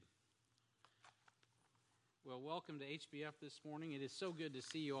Well, welcome to HBF this morning. It is so good to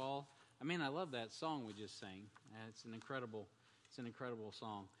see you all. I mean, I love that song we just sang. It's an incredible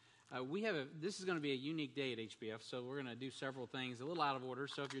song. This is going to be a unique day at HBF, so we're going to do several things, a little out of order.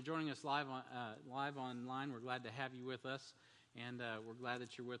 So if you're joining us live online, we're glad to have you with us, and we're glad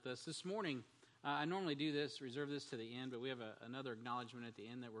that you're with us. This morning, I normally do this, reserve this to the end, but we have another acknowledgement at the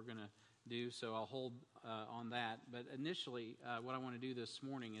end that we're going to do, so I'll hold on that. But initially, what I want to do this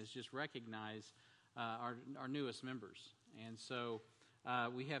morning is just recognize our newest members. And so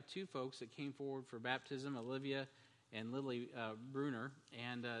we have two folks that came forward for baptism, Olivia and Lily Bruner,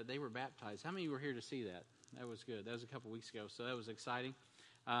 and they were baptized. How many of you were here to see that? That was good. That was a couple weeks ago, so that was exciting.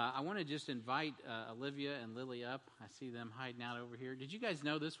 I want to just invite Olivia and Lily up. I see them hiding out over here. Did you guys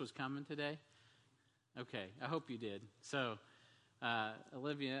know this was coming today? Okay, I hope you did. So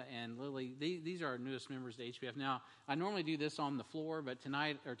Olivia and Lily, these are our newest members to HBF. Now, I normally do this on the floor, but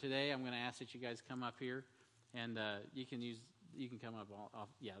today, I'm going to ask that you guys come up here, and you can come up off.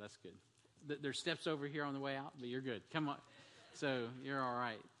 Yeah, that's good. There's steps over here on the way out, but you're good. Come on. So you're all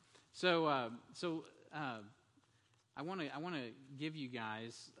right. So I want to give you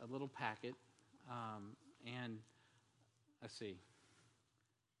guys a little packet, and let's see,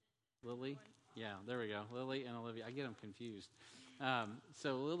 Lily. Yeah, there we go. Lily and Olivia. I get them confused.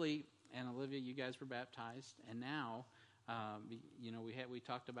 So Lily and Olivia, you guys were baptized, and now, we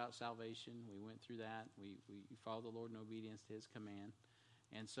talked about salvation. We went through that. We followed the Lord in obedience to His command.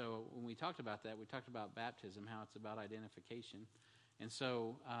 And so when we talked about that, we talked about baptism, how it's about identification. And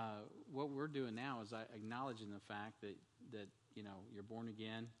so what we're doing now is acknowledging the fact that you're born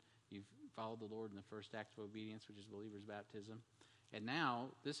again. You've followed the Lord in the first act of obedience, which is believer's baptism. And now,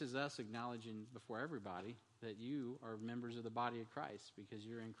 this is us acknowledging before everybody that you are members of the body of Christ because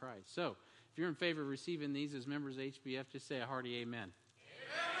you're in Christ. So, if you're in favor of receiving these as members of HBF, just say a hearty amen.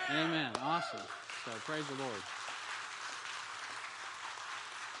 Amen. Amen. Awesome. So, praise the Lord.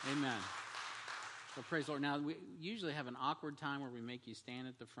 Amen. So, praise the Lord. Now, we usually have an awkward time where we make you stand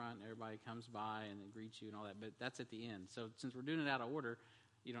at the front and everybody comes by and they greet you and all that, but that's at the end. So, since we're doing it out of order,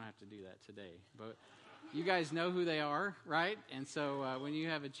 you don't have to do that today. But you guys know who they are, right? And so when you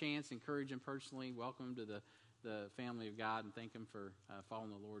have a chance, encourage them personally, welcome them to the family of God, and thank them for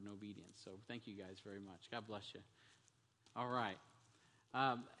following the Lord in obedience. So thank you guys very much. God bless you. All right.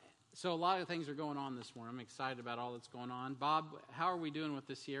 So a lot of things are going on this morning. I'm excited about all that's going on. Bob, how are we doing with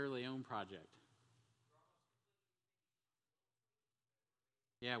the Sierra Leone project?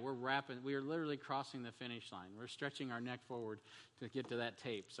 Yeah, we're wrapping. We are literally crossing the finish line. We're stretching our neck forward to get to that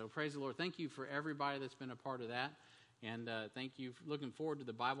tape. So praise the Lord. Thank you for everybody that's been a part of that. And thank you. Looking forward to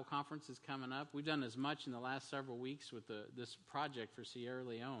the Bible conference that's coming up. We've done as much in the last several weeks with this project for Sierra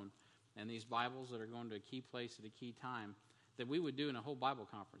Leone and these Bibles that are going to a key place at a key time that we would do in a whole Bible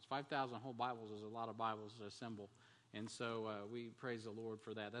conference. 5,000 whole Bibles is a lot of Bibles to assemble. And so we praise the Lord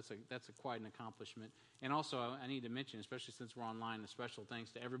for that. That's quite an accomplishment. And also, I need to mention, especially since we're online, a special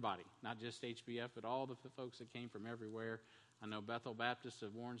thanks to everybody, not just HBF, but all the folks that came from everywhere. I know Bethel Baptist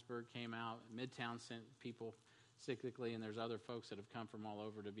of Warrensburg came out. Midtown sent people cyclically, and there's other folks that have come from all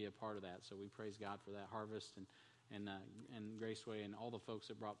over to be a part of that. So we praise God for that. Harvest and Graceway and all the folks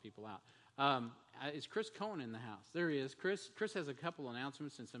that brought people out. Is Chris Cohen in the house? There he is. Chris has a couple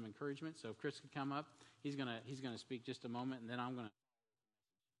announcements and some encouragement. So if Chris could come up, he's gonna speak just a moment, and then I'm gonna.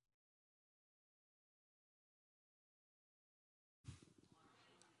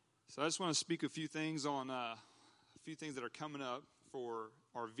 So I just want to speak a few things on a few things that are coming up for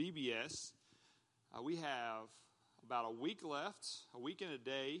our VBS. We have about a week left, a week and a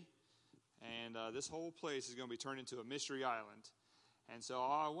day, and this whole place is going to be turned into a mystery island. And so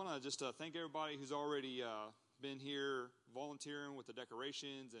I want to just thank everybody who's already been here volunteering with the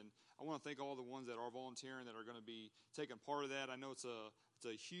decorations, and I want to thank all the ones that are volunteering that are going to be taking part of that. I know it's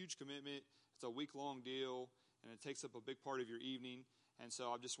a huge commitment. It's a week-long deal, and it takes up a big part of your evening. And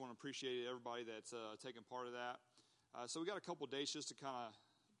so I just want to appreciate everybody that's taking part of that. So we got a couple days just to kind of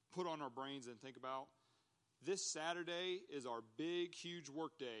put on our brains and think about. This Saturday is our big, huge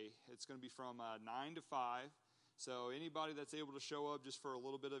work day. It's going to be from 9 to 5. So anybody that's able to show up just for a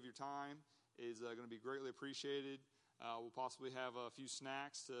little bit of your time is going to be greatly appreciated. We'll possibly have a few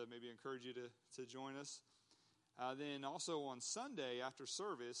snacks to maybe encourage you to join us. Then also on Sunday after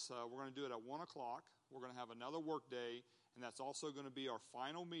service, we're going to do it at 1 o'clock. We're going to have another work day, and that's also going to be our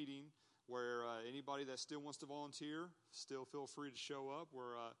final meeting where anybody that still wants to volunteer, still feel free to show up.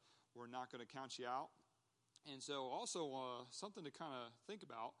 We're not going to count you out. And so also something to kind of think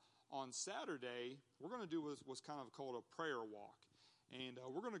about, on Saturday, we're going to do what's kind of called a prayer walk. And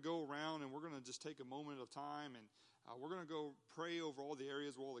we're going to go around and we're going to just take a moment of time and we're going to go pray over all the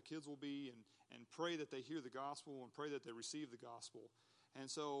areas where all the kids will be and pray that they hear the gospel and pray that they receive the gospel. And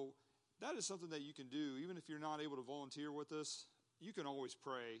so that is something that you can do. Even if you're not able to volunteer with us, you can always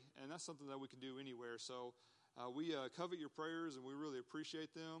pray, and that's something that we can do anywhere. So we covet your prayers, and we really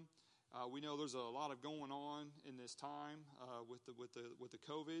appreciate them. We know there's a lot of going on in this time with the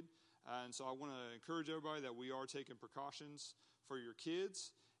COVID, and so I want to encourage everybody that we are taking precautions for your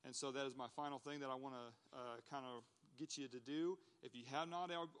kids. And so that is my final thing that I want to kind of get you to do. If you have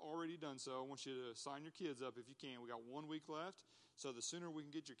not already done so, I want you to sign your kids up if you can. We got 1 week left. So the sooner we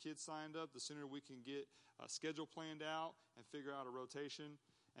can get your kids signed up, the sooner we can get a schedule planned out and figure out a rotation.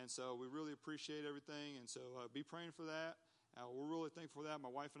 And so we really appreciate everything. And so be praying for that. We're really thankful for that. My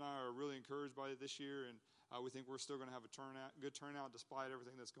wife and I are really encouraged by it this year. And we think we're still going to have a good turnout despite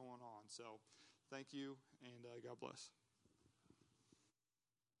everything that's going on. So thank you, and God bless.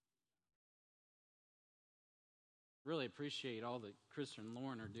 Really appreciate all that Chris and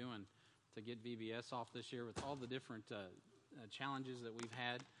Lauren are doing to get VBS off this year with all the different challenges that we've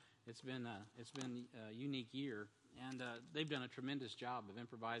had. It's been a unique year, and they've done a tremendous job of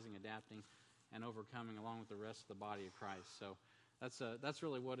improvising, adapting, and overcoming along with the rest of the body of Christ. So that's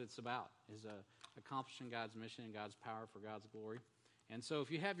really what it's about, is accomplishing God's mission and God's power for God's glory. And so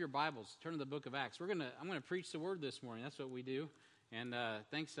if you have your Bibles, turn to the book of Acts. I'm going to preach the word this morning. That's what we do. And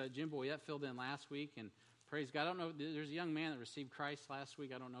thanks Jim Boyette filled in last week, and praise God. I don't know, there's a young man that received Christ last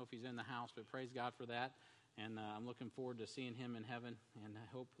week. I don't know if he's in the house, but praise God for that. And I'm looking forward to seeing him in heaven, and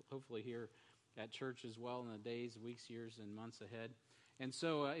hopefully here at church as well in the days, weeks, years, and months ahead. And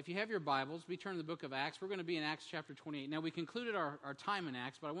so if you have your Bibles, we turn to the book of Acts. We're going to be in Acts chapter 28. Now, we concluded our time in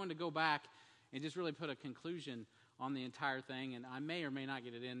Acts, but I wanted to go back and just really put a conclusion on the entire thing. And I may or may not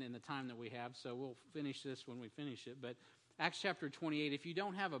get it in the time that we have, so we'll finish this when we finish it. But Acts chapter 28, if you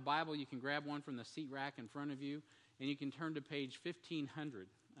don't have a Bible, you can grab one from the seat rack in front of you, and you can turn to page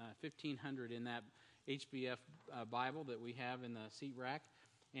 1500 in that HBF Bible that we have in the seat rack.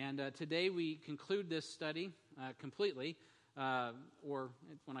 And today we conclude this study completely, or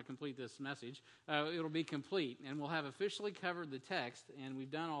when I complete this message, it'll be complete, and we'll have officially covered the text, and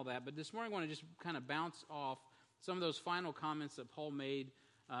we've done all that. But this morning I want to just kind of bounce off some of those final comments that Paul made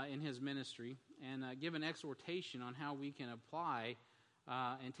in his ministry, and give an exhortation on how we can apply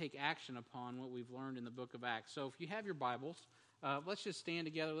and take action upon what we've learned in the book of Acts. So if you have your Bibles, let's just stand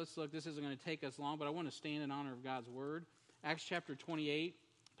together. Let's look. This isn't going to take us long, but I want to stand in honor of God's word. Acts chapter 28,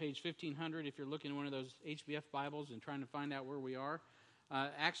 page 1500, if you're looking at one of those HBF Bibles and trying to find out where we are.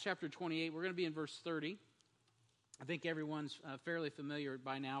 Acts chapter 28, we're going to be in verse 30. I think everyone's fairly familiar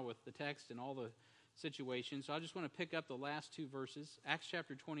by now with the text and all the situation. So I just want to pick up the last two verses. Acts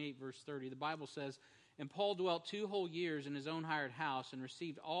chapter 28, verse 30. The Bible says, "And Paul dwelt 2 whole years in his own hired house, and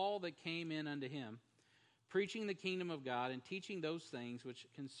received all that came in unto him, preaching the kingdom of God, and teaching those things which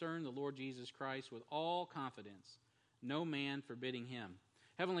concern the Lord Jesus Christ with all confidence, no man forbidding him."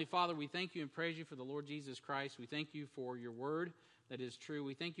 Heavenly Father, we thank you and praise you for the Lord Jesus Christ. We thank you for your word that is true.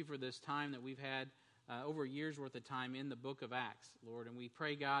 We thank you for this time that we've had, over a year's worth of time in the book of Acts, Lord. And we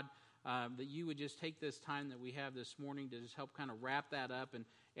pray, God, that you would just take this time that we have this morning to just help kind of wrap that up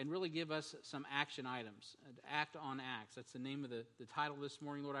and really give us some action items. Act on Acts. That's the name of the title this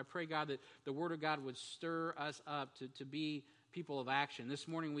morning, Lord. I pray, God, that the Word of God would stir us up to be people of action. This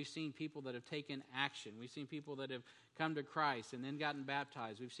morning we've seen people that have taken action. We've seen people that have come to Christ and then gotten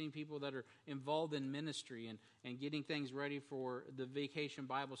baptized. We've seen people that are involved in ministry and getting things ready for the Vacation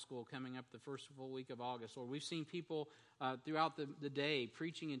Bible School coming up the first full week of August. Lord, we've seen people throughout the day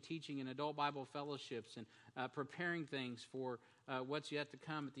preaching and teaching in adult Bible fellowships and preparing things for what's yet to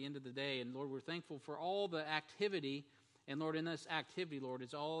come at the end of the day. And Lord, we're thankful for all the activity. And Lord, in this activity, Lord,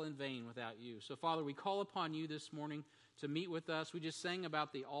 it's all in vain without you. So Father, we call upon you this morning to meet with us. We just sang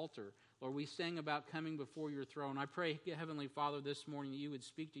about the altar. Lord, we sang about coming before your throne. I pray, Heavenly Father, this morning that you would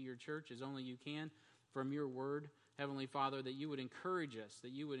speak to your church as only you can from your word. Heavenly Father, that you would encourage us,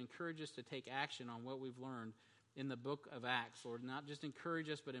 to take action on what we've learned in the book of Acts. Lord, not just encourage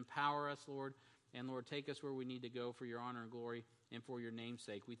us, but empower us, Lord. And Lord, take us where we need to go for your honor and glory and for your name's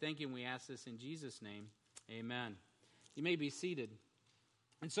sake. We thank you and we ask this in Jesus' name. Amen. You may be seated.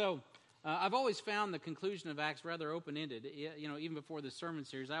 And so, I've always found the conclusion of Acts rather open-ended. You know, even before the sermon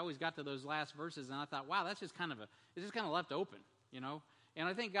series, I always got to those last verses, and I thought, wow, it's just kind of left open, you know. And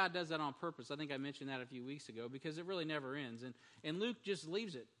I think God does that on purpose. I think I mentioned that a few weeks ago because it really never ends. And Luke just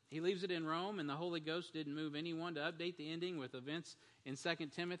leaves it. He leaves it in Rome, and the Holy Ghost didn't move anyone to update the ending with events in 2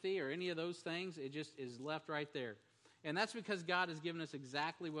 Timothy or any of those things. It just is left right there. And that's because God has given us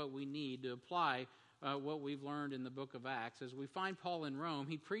exactly what we need to apply what we've learned in the book of Acts. As we find Paul in Rome,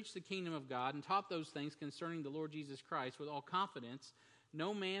 he preached the kingdom of God and taught those things concerning the Lord Jesus Christ with all confidence,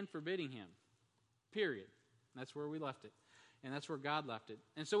 no man forbidding him. Period. That's where we left it. And that's where God left it.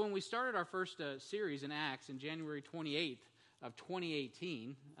 And so when we started our first series in Acts in January 28th of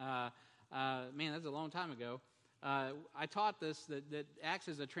 2018, man, that's a long time ago, I taught this, that Acts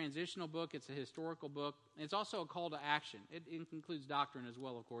is a transitional book. It's a historical book. It's also a call to action. It includes doctrine as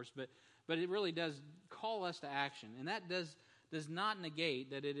well, of course, but it really does call us to action. And that does not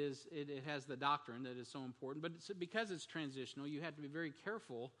negate that it has the doctrine that is so important. But because it's transitional, you have to be very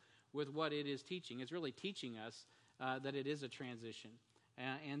careful with what it is teaching. It's really teaching us that it is a transition.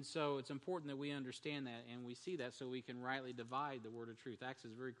 And so it's important that we understand that and we see that so we can rightly divide the word of truth. Acts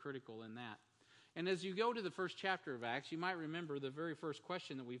is very critical in that. And as you go to the first chapter of Acts, you might remember the very first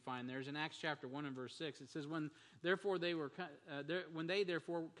question that we find there is in Acts chapter 1 and verse 6. It says, when they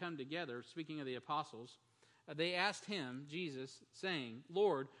therefore come together, speaking of the apostles, they asked him, Jesus, saying,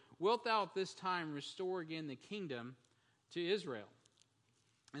 Lord, wilt thou at this time restore again the kingdom to Israel?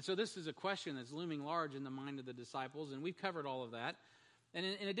 And so this is a question that's looming large in the mind of the disciples, and we've covered all of that. And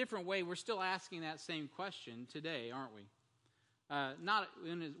in a different way, we're still asking that same question today, aren't we?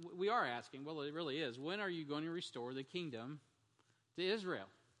 We are asking, well, it really is, when are you going to restore the kingdom to Israel?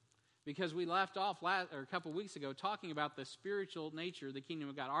 Because we left off a couple weeks ago talking about the spiritual nature of the kingdom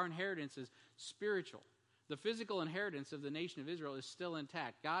of God. Our inheritance is spiritual. The physical inheritance of the nation of Israel is still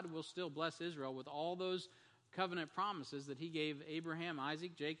intact. God will still bless Israel with all those covenant promises that he gave Abraham,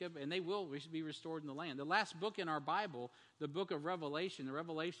 Isaac, Jacob, and they will be restored in the land. The last book in our Bible, the book of Revelation, the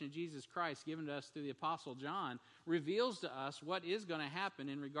revelation of Jesus Christ given to us through the Apostle John, reveals to us what is going to happen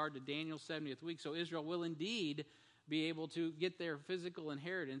in regard to Daniel's 70th week. So Israel will indeed be able to get their physical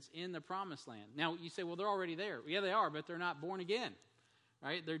inheritance in the promised land. Now, you say, well, they're already there. Yeah, they are, but they're not born again.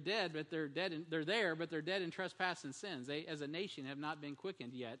 Right? They're dead, but they're there, but they're dead in trespass and sins. They, as a nation, have not been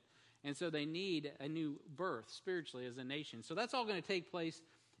quickened yet. And so they need a new birth spiritually as a nation. So that's all going to take place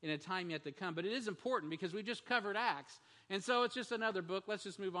in a time yet to come. But it is important because we just covered Acts. And so it's just another book. Let's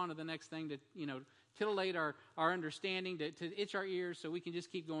just move on to the next thing to, titillate our understanding, to itch our ears so we can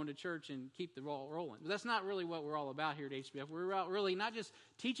just keep going to church and keep the ball rolling. But that's not really what we're all about here at HBF. We're out really not just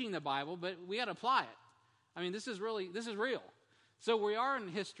teaching the Bible, but we got to apply it. I mean, this is real. So we are in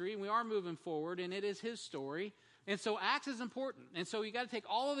history, and we are moving forward, and it is his story. And so Acts is important. And so you got to take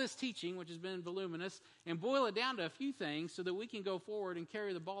all of this teaching, which has been voluminous, and boil it down to a few things so that we can go forward and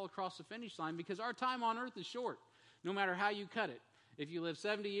carry the ball across the finish line, because our time on earth is short, no matter how you cut it. If you live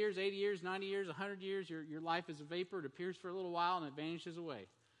 70 years, 80 years, 90 years, 100 years, your life is a vapor. It appears for a little while, and it vanishes away.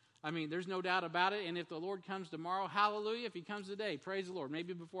 I mean, there's no doubt about it. And if the Lord comes tomorrow, hallelujah. If he comes today, praise the Lord.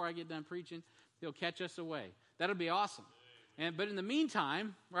 Maybe before I get done preaching, he'll catch us away. That'll be awesome. But in the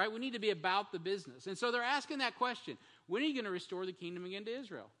meantime, right, we need to be about the business. And so they're asking that question, when are you going to restore the kingdom again to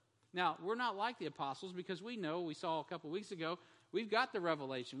Israel? Now, we're not like the apostles because we saw a couple weeks ago, we've got the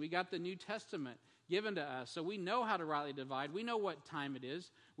revelation. We got the New Testament given to us. So we know how to rightly divide. We know what time it is.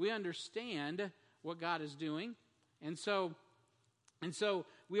 We understand what God is doing. And so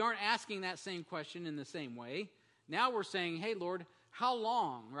we aren't asking that same question in the same way. Now we're saying, hey, Lord, how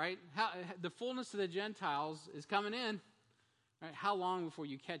long, right? The fullness of the Gentiles is coming in. Right, how long before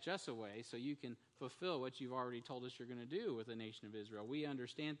you catch us away so you can fulfill what you've already told us you're going to do with the nation of Israel? We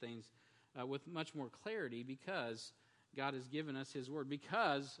understand things with much more clarity because God has given us his word,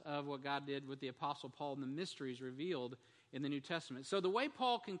 because of what God did with the Apostle Paul and the mysteries revealed in the New Testament. So the way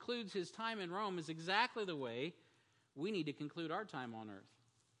Paul concludes his time in Rome is exactly the way we need to conclude our time on earth.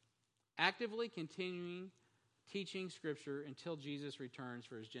 Actively continuing teaching Scripture until Jesus returns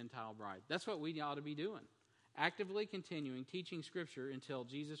for his Gentile bride. That's what we ought to be doing. Actively continuing teaching Scripture until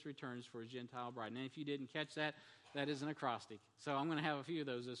Jesus returns for his Gentile bride. And if you didn't catch that, that is an acrostic. So I'm going to have a few of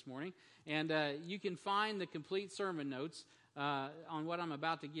those this morning. And you can find the complete sermon notes on what I'm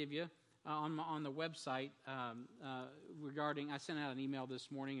about to give you on the website regarding, I sent out an email this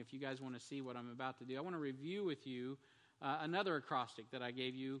morning if you guys want to see what I'm about to do. I want to review with you another acrostic that I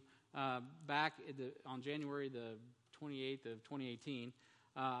gave you back on January the 28th of 2018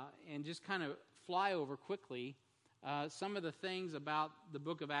 and just kind of fly over quickly some of the things about the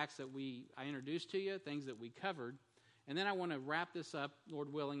book of Acts that I introduced to you, things that we covered. And then I want to wrap this up,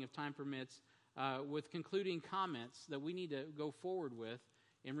 Lord willing, if time permits, with concluding comments that we need to go forward with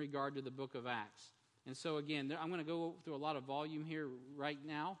in regard to the book of Acts. And so again, I'm going to go through a lot of volume here right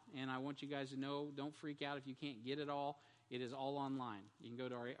now, and I want you guys to know, don't freak out if you can't get it all. It is all online. You can go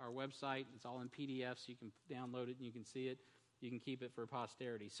to our website. It's all in PDFs. You can download it and you can see it. You can keep it for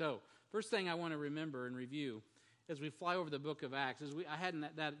posterity. So, first thing I want to remember and review as we fly over the book of Acts, I had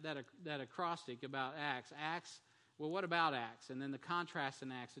that acrostic about Acts. Acts, well, what about Acts? And then the contrast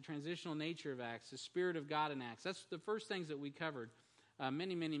in Acts, the transitional nature of Acts, the Spirit of God in Acts. That's the first things that we covered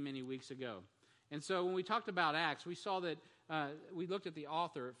many weeks ago. And so when we talked about Acts, we saw that we looked at the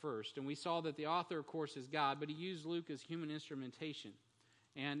author at first, and we saw that the author, of course, is God, but he used Luke as human instrumentation.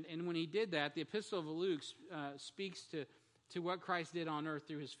 And when he did that, the epistle of Luke speaks to what Christ did on earth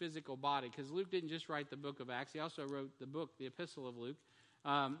through his physical body, because Luke didn't just write the book of Acts, he also wrote the epistle of Luke.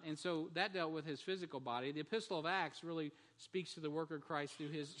 And so that dealt with his physical body. The epistle of Acts really speaks to the work of Christ through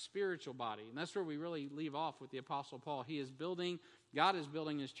his spiritual body. And that's where we really leave off with the Apostle Paul. God is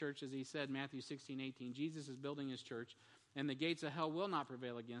building his church, as he said, Matthew 16:18. Jesus is building his church, and the gates of hell will not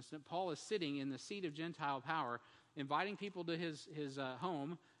prevail against it. Paul is sitting in the seat of Gentile power, inviting people to his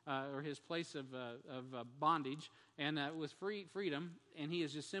home, or his place of bondage, and with freedom, and he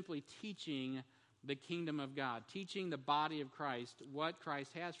is just simply teaching the kingdom of God, teaching the body of Christ what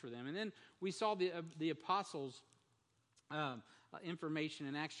Christ has for them. And then we saw the apostles' information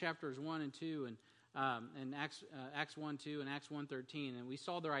in Acts chapters 1 and 2, and Acts 1, 2, and Acts 1:13, and we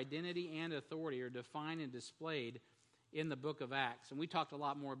saw their identity and authority are defined and displayed in the book of Acts. And we talked a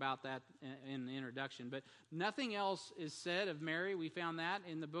lot more about that in the introduction. But nothing else is said of Mary. We found that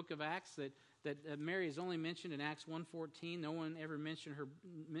in the book of Acts, that Mary is only mentioned in Acts 1:14. No one ever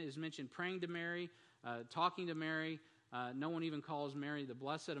is mentioned praying to Mary, talking to Mary. No one even calls Mary the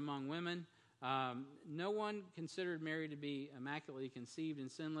blessed among women. No one considered Mary to be immaculately conceived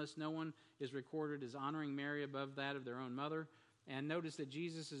and sinless. No one is recorded as honoring Mary above that of their own mother. And notice that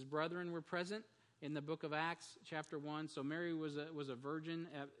Jesus' brethren were present in the book of Acts, chapter 1. So Mary was a virgin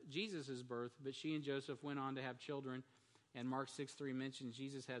at Jesus' birth, but she and Joseph went on to have children. And Mark 6:3 mentions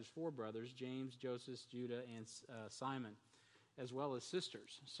Jesus has 4 brothers, James, Joseph, Judah, and Simon, as well as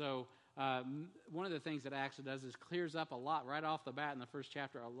sisters. So one of the things that Acts does is clears up a lot right off the bat in the first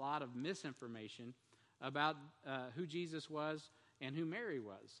chapter, a lot of misinformation about who Jesus was and who Mary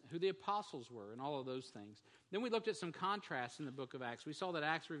was, who the apostles were, and all of those things. Then we looked at some contrasts in the book of Acts. We saw that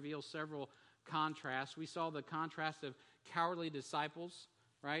Acts reveals several contrast. We saw the contrast of cowardly disciples,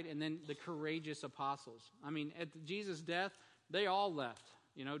 right? And then the courageous apostles. I mean, at Jesus' death, they all left.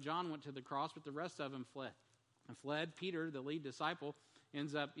 John went to the cross, but the rest of them fled. Peter, the lead disciple,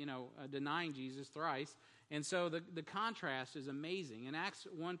 ends up, denying Jesus thrice. And so the contrast is amazing. In Acts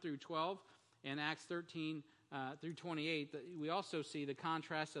 1 through 12 and Acts 13 through 28, we also see the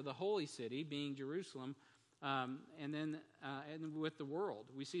contrast of the holy city being Jerusalem, and then with the world.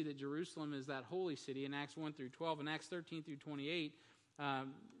 We see that Jerusalem is that holy city in Acts 1 through 12. In Acts 13 through 28,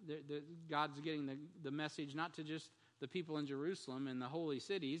 God's getting the message not to just the people in Jerusalem and the holy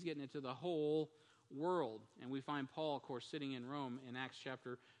city. He's getting it to the whole world. And we find Paul, of course, sitting in Rome in Acts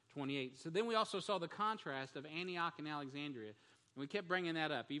chapter 28. So then we also saw the contrast of Antioch and Alexandria. And we kept bringing that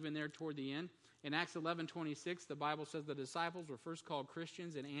up, even there toward the end. In Acts 11:26, the Bible says the disciples were first called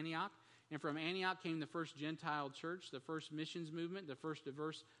Christians in Antioch. And from Antioch came the first Gentile church, the first missions movement, the first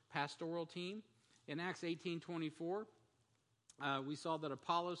diverse pastoral team. In Acts 18:24, we saw that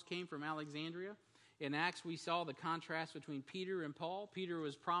Apollos came from Alexandria. In Acts, we saw the contrast between Peter and Paul. Peter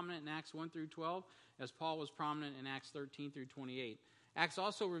was prominent in Acts 1 through 12, as Paul was prominent in Acts 13 through 28. Acts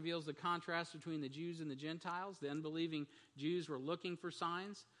also reveals the contrast between the Jews and the Gentiles. The unbelieving Jews were looking for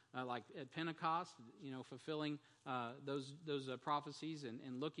signs, like at Pentecost, fulfilling those prophecies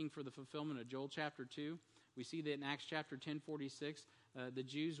and looking for the fulfillment of Joel chapter 2. We see that in Acts chapter 10:46, the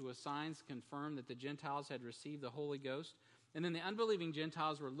Jews with signs confirmed that the Gentiles had received the Holy Ghost. And then the unbelieving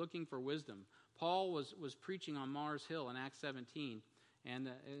Gentiles were looking for wisdom. Paul was preaching on Mars Hill in Acts 17. And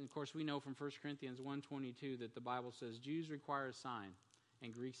of course, we know from 1 Corinthians 1:22 that the Bible says Jews require a sign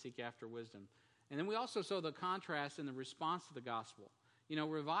and Greeks seek after wisdom. And then we also saw the contrast in the response to the gospel.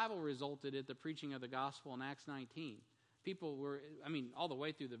 Revival resulted at the preaching of the gospel in Acts 19. People were, all the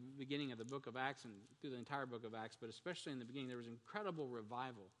way through the beginning of the book of Acts and through the entire book of Acts, but especially in the beginning, there was incredible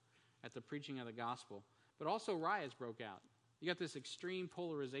revival at the preaching of the gospel. But also riots broke out. You got this extreme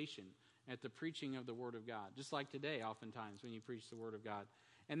polarization at the preaching of the Word of God, just like today oftentimes when you preach the Word of God.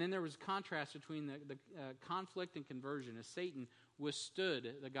 And then there was contrast between the conflict and conversion as Satan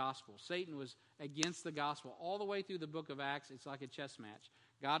withstood the gospel. Satan was against the gospel. All the way through the book of Acts, it's like a chess match.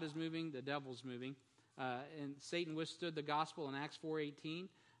 God is moving, the devil's moving. And Satan withstood the gospel in Acts 4:18.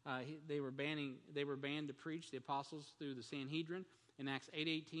 They were banned to preach, the apostles, through the Sanhedrin. In Acts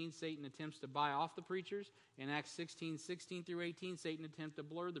 8:18, Satan attempts to buy off the preachers. In Acts 16:16 through 18, Satan attempts to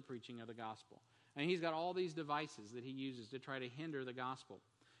blur the preaching of the gospel. And he's got all these devices that he uses to try to hinder the gospel.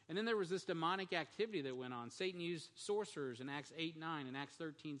 And then there was this demonic activity that went on. Satan used sorcerers in Acts 8:9 and Acts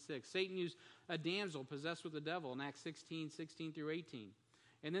 13:6. Satan used a damsel possessed with the devil in Acts 16:16 through 18.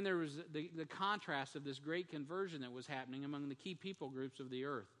 And then there was the contrast of this great conversion that was happening among the key people groups of the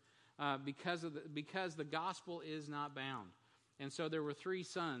earth because the gospel is not bound. And so there were 3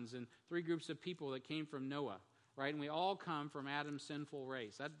 sons and 3 groups of people that came from Noah, right? And we all come from Adam's sinful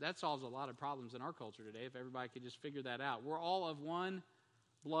race. That solves a lot of problems in our culture today if everybody could just figure that out. We're all of one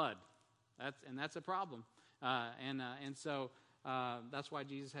blood. That's a problem. So that's why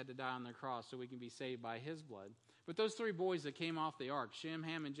Jesus had to die on the cross, so we can be saved by his blood. But those 3 boys that came off the ark, Shem,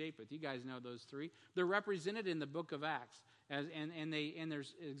 Ham, and Japheth, you guys know those 3. They're represented in the book of Acts, and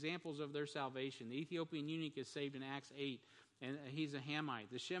there's examples of their salvation. The Ethiopian eunuch is saved in Acts 8, and he's a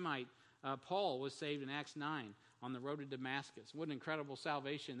Hamite. The Shemite, Paul, was saved in Acts 9 on the road to Damascus. What an incredible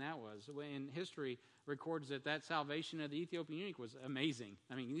salvation that was. And history records that salvation of the Ethiopian eunuch was amazing.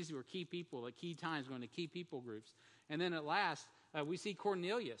 I mean, these were key people at key times going to key people groups. And then at last, we see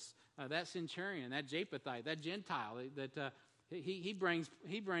Cornelius, that centurion, that Japhethite, that Gentile, that he brings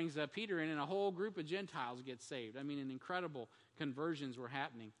Peter in, and a whole group of Gentiles get saved. I mean, incredible conversions were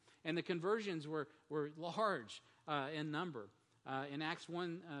happening. And the conversions were large in number. In Acts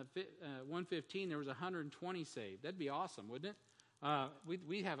 1:15, there was 120 saved. That'd be awesome, wouldn't it?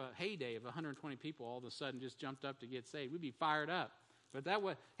 We'd have a heyday of 120 people all of a sudden just jumped up to get saved. We'd be fired up. But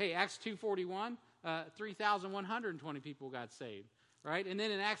Acts 2:41, 3,120 people got saved, right? And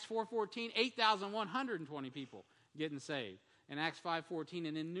then in Acts 4:14, 8,120 people getting saved. In Acts 5:14,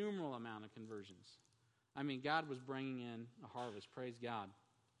 an innumerable amount of conversions. I mean, God was bringing in a harvest. Praise God.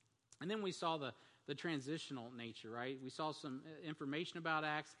 And then we saw the transitional nature, right? We saw some information about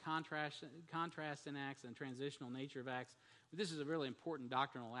Acts, contrast in Acts, and transitional nature of Acts. But this is a really important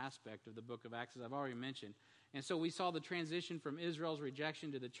doctrinal aspect of the book of Acts, as I've already mentioned. And so we saw the transition from Israel's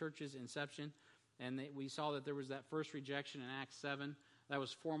rejection to the church's inception. And we saw that there was that first rejection in Acts 7. That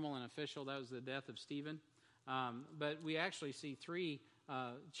was formal and official. That was the death of Stephen. But we actually see 3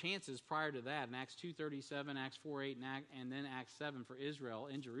 chances prior to that in Acts 2:37, Acts 4:8, and then Acts 7 for Israel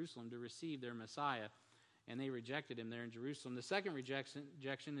in Jerusalem to receive their Messiah, and they rejected him there in Jerusalem. The second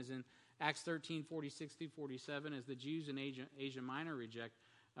rejection is in Acts 13:46 through 47, as the Jews in Asia Minor reject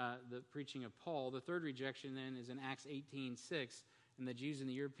the preaching of Paul. The third rejection then is in Acts 18:6, and the Jews in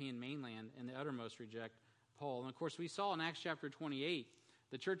the European mainland and the uttermost reject Paul. And of course, we saw in Acts chapter 28,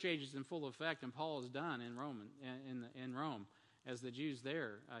 the church age is in full effect, and Paul is done in Rome. As the Jews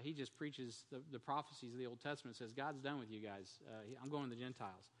there, he just preaches the prophecies of the Old Testament, says, God's done with you guys. I'm going to the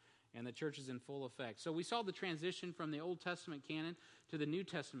Gentiles. And the church is in full effect. So we saw the transition from the Old Testament canon to the New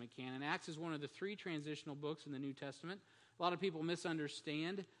Testament canon. Acts is one of the 3 transitional books in the New Testament. A lot of people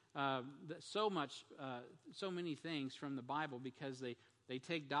misunderstand so many things from the Bible because they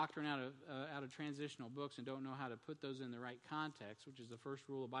take doctrine out of transitional books and don't know how to put those in the right context, which is the first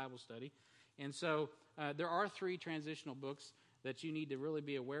rule of Bible study. And so there are 3 transitional books that you need to really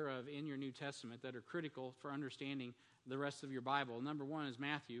be aware of in your New Testament that are critical for understanding the rest of your Bible. Number 1 is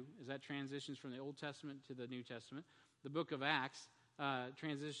Matthew, as that transitions from the Old Testament to the New Testament. The book of Acts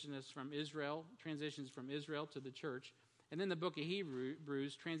transitions from Israel to the church. And then the book of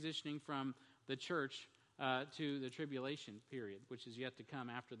Hebrews transitioning from the church to the tribulation period, which is yet to come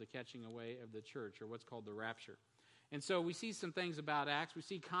after the catching away of the church, or what's called the rapture. And so we see some things about Acts. We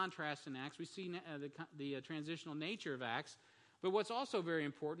see contrast in Acts. We see the transitional nature of Acts. But what's also very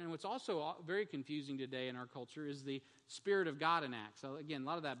important, and what's also very confusing today in our culture, is the Spirit of God in Acts. So again, a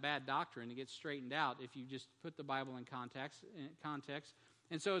lot of that bad doctrine, it gets straightened out if you just put the Bible in context.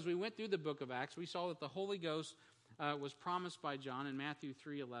 And so as we went through the book of Acts, we saw that the Holy Ghost was promised by John in Matthew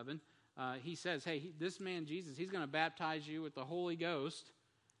 3:11. He says, hey, this man Jesus, he's going to baptize you with the Holy Ghost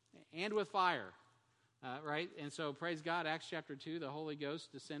and with fire. Right? And so praise God, Acts chapter 2, the Holy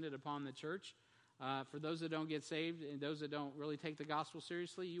Ghost descended upon the church. For those that don't get saved and those that don't really take the gospel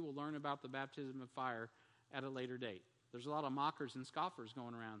seriously, you will learn about the baptism of fire at a later date. There's a lot of mockers and scoffers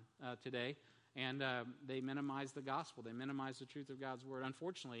going around today, and they minimize the gospel. They minimize the truth of God's word.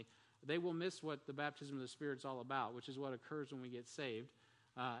 Unfortunately, they will miss what the baptism of the Spirit's all about, which is what occurs when we get saved.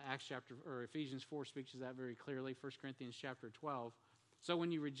 Ephesians 4 speaks to that very clearly, 1 Corinthians chapter 12. So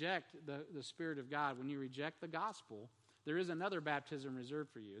when you reject the Spirit of God, when you reject the gospel, there is another baptism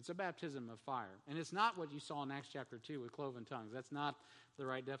reserved for you. It's a baptism of fire. And it's not what you saw in Acts chapter 2 with cloven tongues. That's not the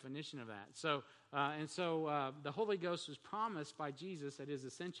right definition of that. So the Holy Ghost was promised by Jesus at his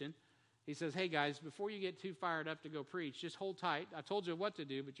ascension. He says, hey guys, before you get too fired up to go preach, just hold tight. I told you what to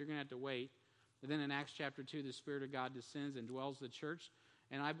do, but you're going to have to wait. And then in Acts chapter 2, the Spirit of God descends and dwells the church.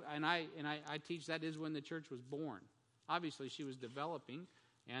 And I teach that is when the church was born. Obviously, she was developing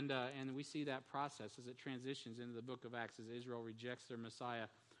And we see that process as it transitions into the book of Acts as Israel rejects their Messiah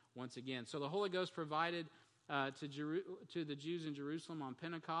once again. So the Holy Ghost provided to the Jews in Jerusalem on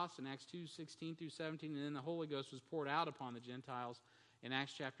Pentecost in Acts 2:16 through 17, and then the Holy Ghost was poured out upon the Gentiles in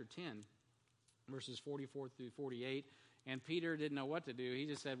Acts chapter 10, verses 44 through 48. And Peter didn't know what to do. He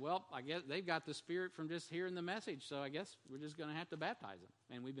just said, well, I guess they've got the Spirit from just hearing the message, so I guess we're just going to have to baptize them.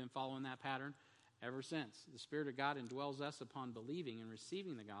 And we've been following that pattern ever since. The Spirit of God indwells us upon believing and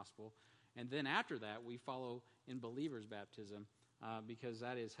receiving the gospel. And then after that, we follow in believers' baptism because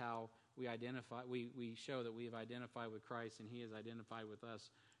that is how we identify. We show that we have identified with Christ and He has identified with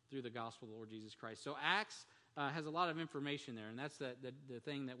us through the gospel of the Lord Jesus Christ. So Acts has a lot of information there, and that's the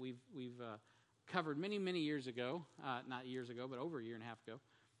thing that we've covered many, many years ago. Not years ago, but over a year and a half ago.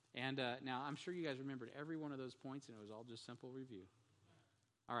 And now I'm sure you guys remembered every one of those points, and it was all just simple review.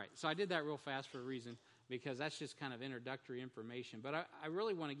 All right, so I did that real fast for a reason, because that's just kind of introductory information. But I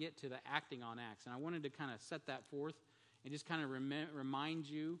really want to get to the acting on Acts, and I wanted to kind of set that forth and just kind of remind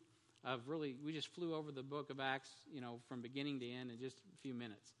you of really, we just flew over the book of Acts, from beginning to end in just a few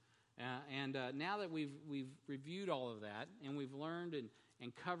minutes. Now that we've reviewed all of that, and we've learned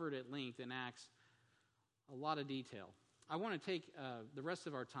and covered at length in Acts a lot of detail, I want to take the rest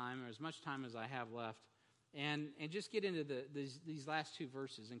of our time, or as much time as I have left, and just get into these last two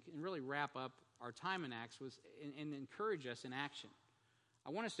verses and really wrap up our time in Acts and encourage us in action. I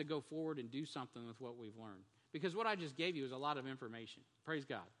want us to go forward and do something with what we've learned. Because what I just gave you is a lot of information. Praise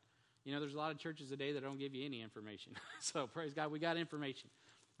God. There's a lot of churches today that don't give you any information. So praise God, we got information.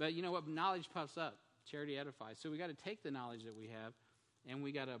 But you know what? Knowledge puffs up. Charity edifies. So we got to take the knowledge that we have and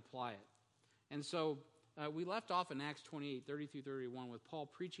we got to apply it. And so we left off in Acts 28, 30 through 31 with Paul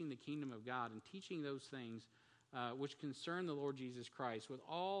preaching the kingdom of God and teaching those things which concern the Lord Jesus Christ with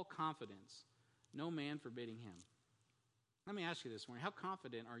all confidence, no man forbidding him. Let me ask you this morning, how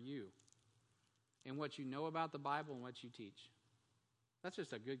confident are you in what you know about the Bible and what you teach? That's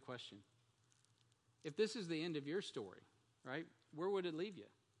just a good question. If this is the end of your story, right, where would it leave you?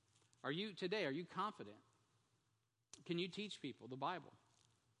 Are you confident? Can you teach people the Bible?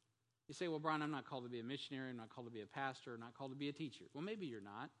 You say, well, Brian, I'm not called to be a missionary, I'm not called to be a pastor, I'm not called to be a teacher. Well, maybe you're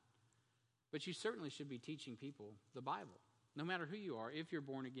not, but you certainly should be teaching people the Bible, no matter who you are, if you're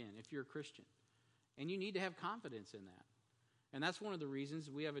born again, if you're a Christian. And you need to have confidence in that. And that's one of the reasons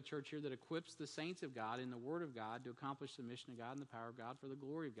we have a church here that equips the saints of God in the Word of God to accomplish the mission of God and the power of God for the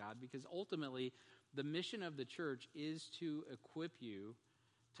glory of God, because ultimately the mission of the church is to equip you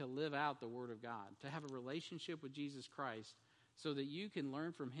to live out the Word of God, to have a relationship with Jesus Christ so that you can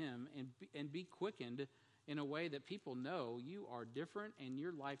learn from Him and be quickened in a way that people know you are different and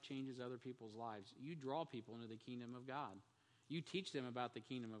your life changes other people's lives. You draw people into the kingdom of God. You teach them about the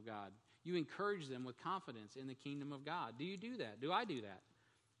kingdom of God. You encourage them with confidence in the kingdom of God. Do you do that? Do I do that?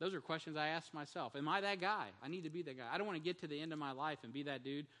 Those are questions I ask myself. Am I that guy? I need to be that guy. I don't want to get to the end of my life and be that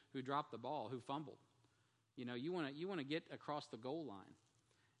dude who dropped the ball, who fumbled. You want to get across the goal line.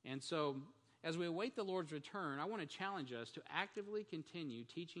 And so as we await the Lord's return, I want to challenge us to actively continue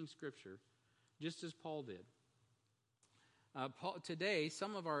teaching Scripture just as Paul did. Today,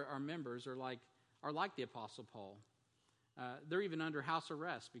 some of our members are like the Apostle Paul. They're even under house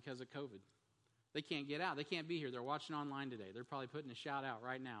arrest because of COVID. They can't get out. They can't be here. They're watching online today. They're probably putting a shout out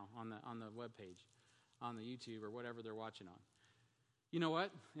right now on the webpage, on the YouTube or whatever they're watching on. You know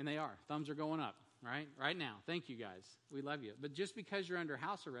what? And they are. Thumbs are going up, right? Right now. Thank you guys. We love you. But just because you're under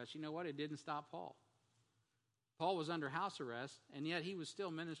house arrest, you know what? It didn't stop Paul. Paul was under house arrest, and yet he was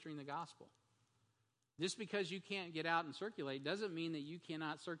still ministering the gospel. Just because you can't get out and circulate doesn't mean that you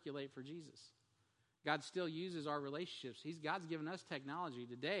cannot circulate for Jesus. God still uses our relationships. God's given us technology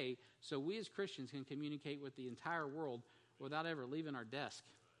today so we as Christians can communicate with the entire world without ever leaving our desk.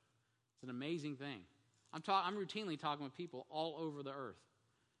 It's an amazing thing. I'm routinely talking with people all over the earth,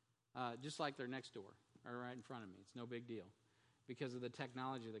 just like they're next door or right in front of me. It's no big deal because of the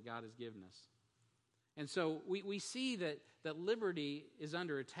technology that God has given us. And so we see that liberty is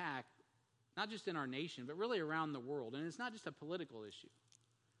under attack, not just in our nation, but really around the world. And it's not just a political issue.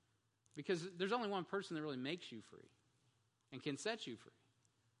 Because there's only one person that really makes you free and can set you free,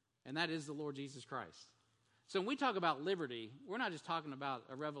 and that is the Lord Jesus Christ. So when we talk about liberty, we're not just talking about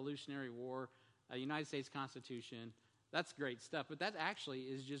a revolutionary war, a United States Constitution. That's great stuff, but that actually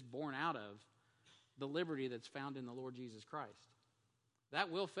is just born out of the liberty that's found in the Lord Jesus Christ.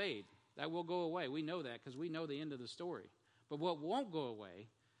 That will fade. That will go away. We know that because we know the end of the story. But what won't go away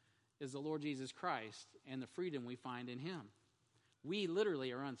is the Lord Jesus Christ and the freedom we find in Him. We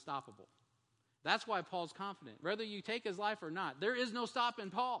literally are unstoppable. That's why Paul's confident. Whether you take his life or not, there is no stopping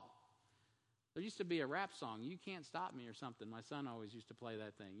Paul. There used to be a rap song, "You Can't Stop Me" or something. My son always used to play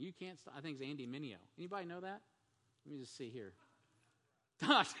that thing. You can't stop. I think it's Andy Mineo. Anybody know that? Let me just see here.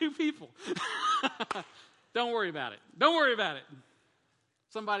 2 people. Don't worry about it. Don't worry about it.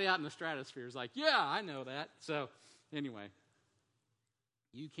 Somebody out in the stratosphere is like, yeah, I know that. So anyway,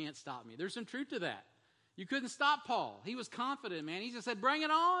 you can't stop me. There's some truth to that. You couldn't stop Paul. He was confident, man. He just said, bring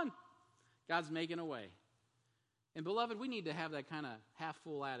it on. God's making a way. And beloved, we need to have that kind of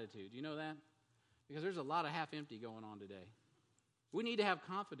half-full attitude. You know that? Because there's a lot of half-empty going on today. We need to have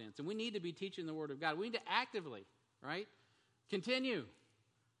confidence, and we need to be teaching the Word of God. We need to actively, right, continue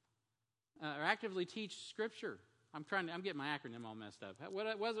or actively teach Scripture. I'm getting my acronym all messed up.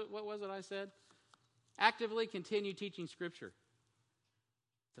 What was it I said? Actively continue teaching Scripture.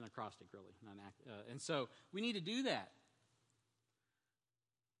 It's an acrostic, really. And so we need to do that.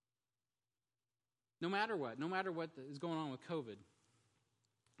 No matter what is going on with COVID.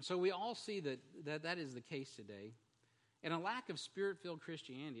 So we all see that is the case today. And a lack of Spirit-filled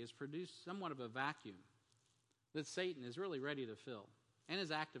Christianity has produced somewhat of a vacuum that Satan is really ready to fill and is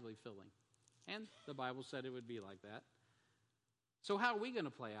actively filling. And the Bible said it would be like that. So how are we going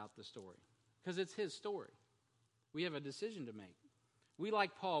to play out the story? Because it's his story. We have a decision to make. We,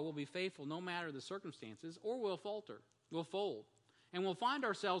 like Paul, will be faithful no matter the circumstances, or we'll falter, we'll fold. And we'll find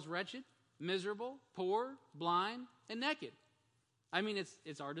ourselves wretched, miserable, poor, blind, and naked. I mean,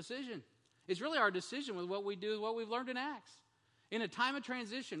 it's our decision. It's really our decision with what we do, what we've learned in Acts. In a time of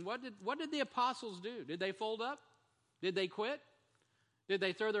transition, what did the apostles do? Did they fold up? Did they quit? Did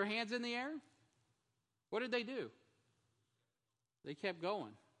they throw their hands in the air? What did they do? They kept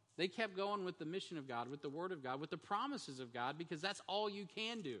going. They kept going with the mission of God, with the Word of God, with the promises of God, because that's all you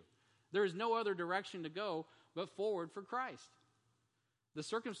can do. There is no other direction to go but forward for Christ. The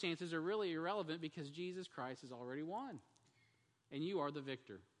circumstances are really irrelevant because Jesus Christ has already won. And you are the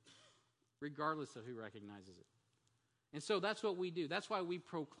victor, regardless of who recognizes it. And so that's what we do. That's why we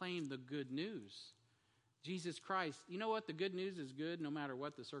proclaim the good news. Jesus Christ, you know what? The good news is good no matter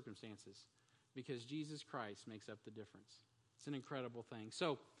what the circumstances, because Jesus Christ makes up the difference. It's an incredible thing.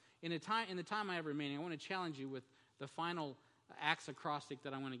 So in the time I have remaining, I want to challenge you with the final Acts acrostic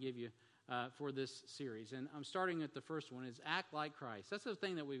that I want to give you for this series. And I'm starting with the first one, is act like Christ. That's the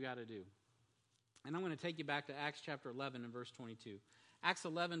thing that we've got to do. And I'm going to take you back to Acts chapter 11 and verse 22. Acts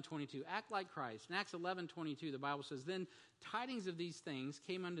 11:22, act like Christ. In Acts 11:22, the Bible says, then tidings of these things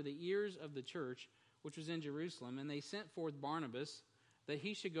came unto the ears of the church, which was in Jerusalem, and they sent forth Barnabas, that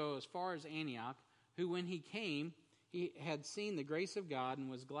he should go as far as Antioch, who when he came, he had seen the grace of God, and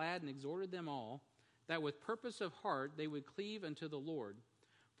was glad, and exhorted them all, that with purpose of heart they would cleave unto the Lord.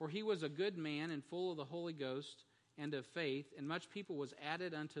 For he was a good man, and full of the Holy Ghost, and of faith, and much people was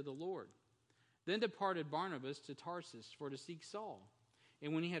added unto the Lord. Then departed Barnabas to Tarsus for to seek Saul.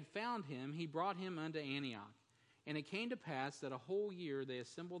 And when he had found him, he brought him unto Antioch. And it came to pass that a whole year they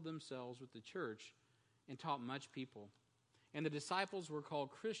assembled themselves with the church, and taught much people. And the disciples were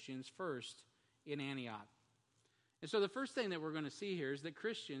called Christians first in Antioch. And so the first thing that we're going to see here is that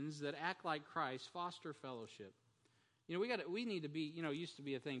Christians that act like Christ foster fellowship. You know, we need to be, used to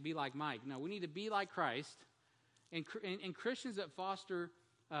be a thing, be like Mike. No, we need to be like Christ. And Christians that foster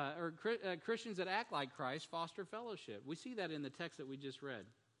Christians that act like Christ foster fellowship. We see that in the text that we just read.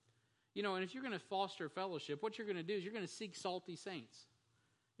 And if you're going to foster fellowship, what you're going to do is you're going to seek salty saints.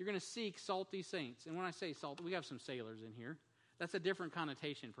 You're going to seek salty saints. And when I say salty, we have some sailors in here. That's a different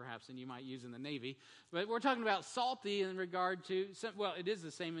connotation, perhaps, than you might use in the Navy. But we're talking about salty in regard to, it is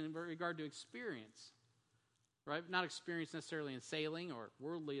the same in regard to experience. Right? Not experience necessarily in sailing or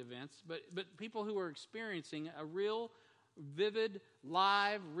worldly events, but people who are experiencing a real, vivid,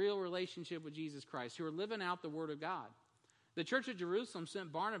 live, real relationship with Jesus Christ, who are living out the Word of God. The church of Jerusalem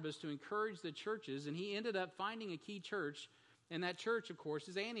sent Barnabas to encourage the churches, and he ended up finding a key church, and that church, of course,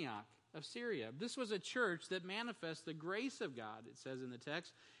 is Antioch of Syria. This was a church that manifests the grace of God, it says in the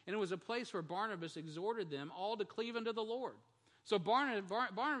text, and it was a place where Barnabas exhorted them all to cleave unto the Lord. So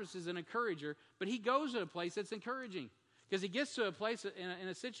Barnabas is an encourager, but he goes to a place that's encouraging, because he gets to a place in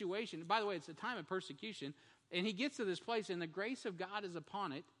a situation, by the way, it's a time of persecution, and he gets to this place, and the grace of God is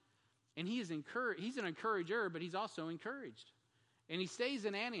upon it, and he's an encourager, but he's also encouraged. And he stays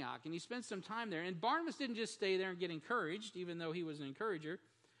in Antioch, and he spends some time there. And Barnabas didn't just stay there and get encouraged, even though he was an encourager.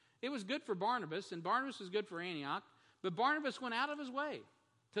 It was good for Barnabas, and Barnabas was good for Antioch, but Barnabas went out of his way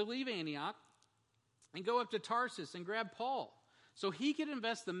to leave Antioch and go up to Tarsus and grab Paul, so he could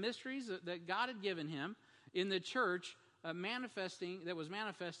invest the mysteries that God had given him in the church that was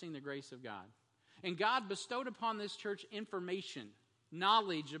manifesting the grace of God. And God bestowed upon this church information,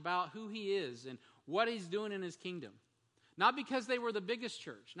 knowledge about who he is and what he's doing in his kingdom. Not because they were the biggest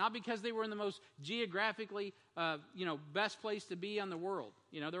church, not because they were in the most geographically, best place to be on the world.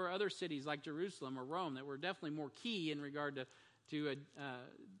 There were other cities like Jerusalem or Rome that were definitely more key in regard to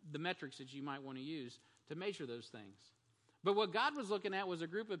the metrics that you might want to use to measure those things. But what God was looking at was a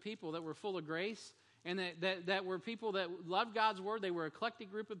group of people that were full of grace, and that were people that loved God's word. They were an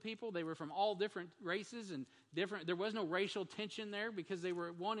eclectic group of people. They were from all different races and different. There was no racial tension there because they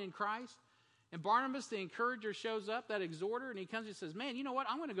were one in Christ. And Barnabas, the encourager, shows up, that exhorter, and he comes and says, man, you know what?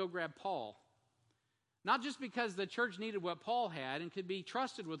 I'm going to go grab Paul. Not just because the church needed what Paul had and could be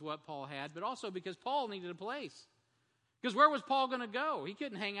trusted with what Paul had, but also because Paul needed a place. Because where was Paul going to go? He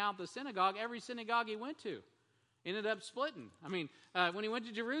couldn't hang out at the synagogue. Every synagogue he went to ended up splitting. When he went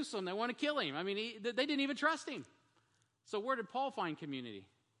to Jerusalem, they wanted to kill him. They didn't even trust him. So where did Paul find community?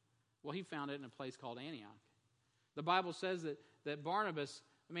 Well, he found it in a place called Antioch. The Bible says that Barnabas,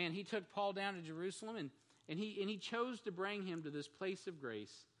 man, he took Paul down to Jerusalem, and he chose to bring him to this place of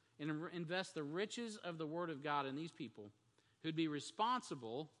grace and invest the riches of the Word of God in these people who'd be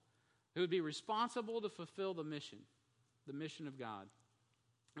responsible to fulfill the mission of God.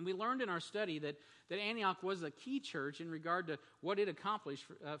 And we learned in our study that Antioch was a key church in regard to what it accomplished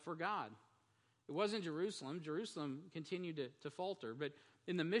for God. It wasn't Jerusalem. Jerusalem continued to falter. But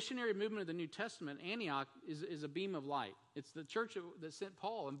in the missionary movement of the New Testament, Antioch is a beam of light. It's the church that sent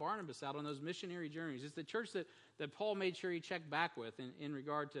Paul and Barnabas out on those missionary journeys. It's the church that Paul made sure he checked back with in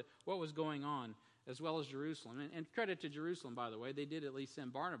regard to what was going on, as well as Jerusalem. And credit to Jerusalem, by the way. They did at least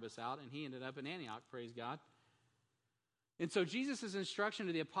send Barnabas out, and he ended up in Antioch, praise God. And so Jesus' instruction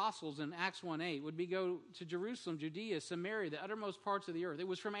to the apostles in Acts 1:8 would be go to Jerusalem, Judea, Samaria, the uttermost parts of the earth. It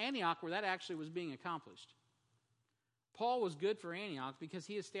was from Antioch where that actually was being accomplished. Paul was good for Antioch because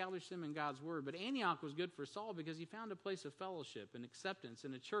he established them in God's word. But Antioch was good for Saul because he found a place of fellowship and acceptance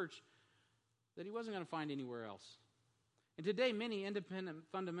in a church that he wasn't going to find anywhere else. And today, many independent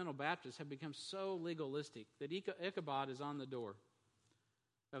fundamental Baptists have become so legalistic that Ichabod is on the door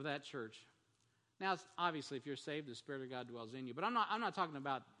of that church. Now, obviously, if you're saved, the Spirit of God dwells in you. But I'm not talking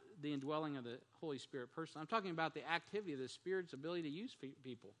about the indwelling of the Holy Spirit personally. I'm talking about the activity of the Spirit's ability to use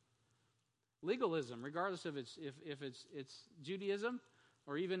people. Legalism, regardless of if it's Judaism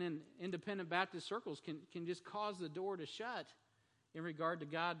or even in independent Baptist circles, can just cause the door to shut in regard to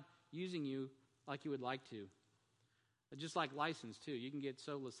God using you like you would like to. Just like license, too. You can get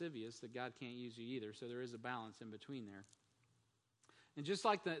so lascivious that God can't use you either, so there is a balance in between there. And just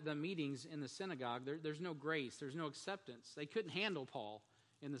like the meetings in the synagogue, there's no grace, there's no acceptance. They couldn't handle Paul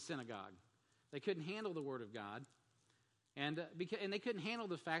in the synagogue. They couldn't handle the Word of God. And they couldn't handle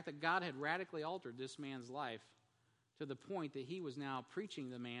the fact that God had radically altered this man's life to the point that he was now preaching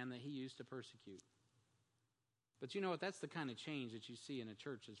the man that he used to persecute. But you know what? That's the kind of change that you see in a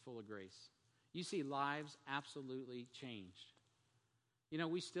church that's full of grace. You see lives absolutely changed.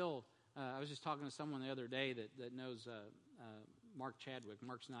 We still, I was just talking to someone the other day that knows Mark Chadwick.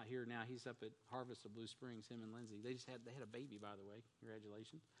 Mark's not here now. He's up at Harvest of Blue Springs, him and Lindsay. They had a baby, by the way.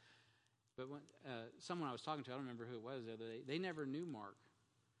 Congratulations. But when, someone I was talking to, I don't remember who it was the other day, they never knew Mark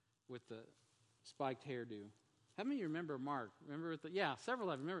with the spiked hairdo. How many of you remember Mark? Several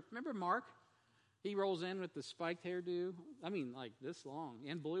of you. Remember Mark? He rolls in with the spiked hairdo. Like this long,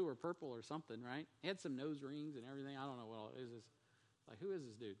 and blue or purple or something, right? He had some nose rings and everything. I don't know what it is. Like, who is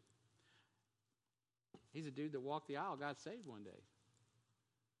this dude? He's a dude that walked the aisle, got saved one day.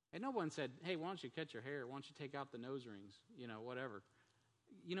 And no one said, hey, why don't you cut your hair? Why don't you take out the nose rings? Whatever.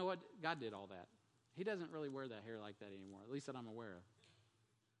 You know what? God did all that. He doesn't really wear that hair like that anymore, at least that I'm aware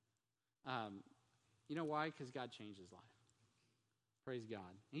of. You know why? Because God changed his life. Praise God.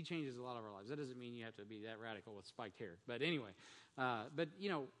 He changes a lot of our lives. That doesn't mean you have to be that radical with spiked hair. But anyway,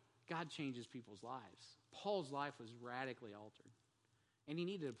 God changes people's lives. Paul's life was radically altered. And he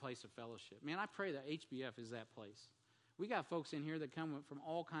needed a place of fellowship. Man, I pray that HBF is that place. We got folks in here that come from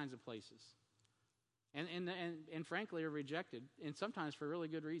all kinds of places. And frankly are rejected, and sometimes for really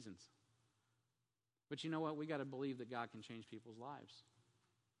good reasons. But you know what? We got to believe that God can change people's lives.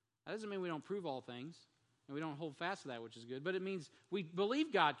 That doesn't mean we don't prove all things, and we don't hold fast to that, which is good. But it means we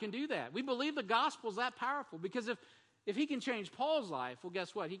believe God can do that. We believe the gospel's that powerful, because if he can change Paul's life, well,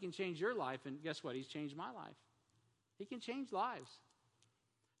 guess what? He can change your life, and guess what? He's changed my life. He can change lives.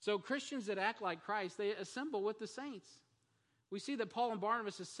 So Christians that act like Christ, they assemble with the saints. We see that Paul and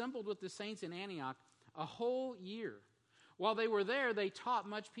Barnabas assembled with the saints in Antioch a whole year. While they were there, they taught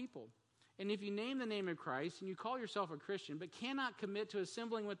much people. And if you name the name of Christ and you call yourself a Christian but cannot commit to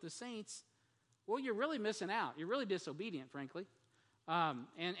assembling with the saints, well, you're really missing out. You're really disobedient, frankly. And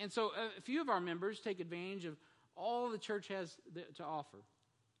so a few of our members take advantage of all the church has to offer.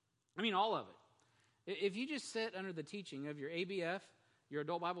 All of it. If you just sit under the teaching of your ABF, your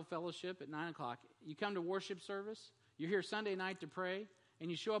Adult Bible Fellowship at 9 o'clock, you come to worship service, you're here Sunday night to pray, and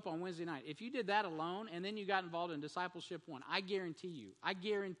you show up on Wednesday night. If you did that alone and then you got involved in Discipleship 1, I guarantee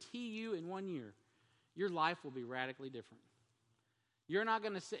you in 1 year, your life will be radically different. You're not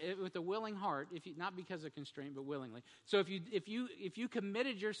going to sit with a willing heart, not because of constraint, but willingly. So if you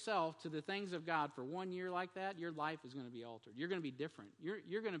committed yourself to the things of God for 1 year like that, your life is going to be altered. You're going to be different.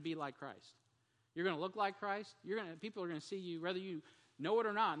 You're going to be like Christ. You're going to look like Christ. People are going to see you, whether you know it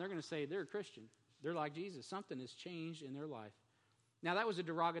or not, and they're going to say they're a Christian. They're like Jesus. Something has changed in their life. Now, that was a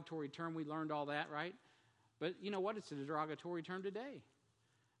derogatory term. We learned all that, right? But you know what? It's a derogatory term today.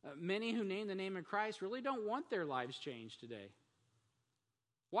 Many who name the name of Christ really don't want their lives changed today.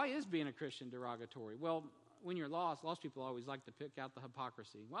 Why is being a Christian derogatory? Well, when you're lost people always like to pick out the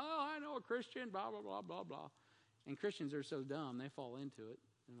hypocrisy. Well, I know a Christian, blah, blah, blah, blah, blah. And Christians are so dumb, they fall into it.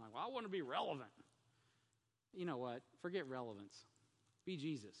 And like, well, I want to be relevant. You know what? Forget relevance. Be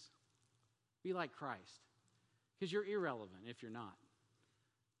Jesus. Be like Christ. Because you're irrelevant if you're not.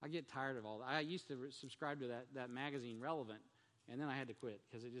 I get tired of all that. I used to subscribe to that magazine, Relevant, and then I had to quit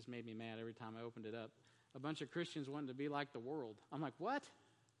because it just made me mad every time I opened it up. A bunch of Christians wanted to be like the world. I'm like, what?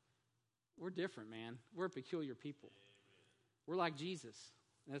 We're different, man. We're a peculiar people. We're like Jesus.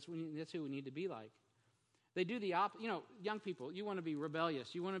 That's who we need to be like. They do the opposite. Young people, you want to be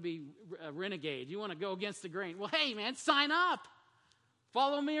rebellious. You want to be a renegade. You want to go against the grain. Well, hey, man, sign up.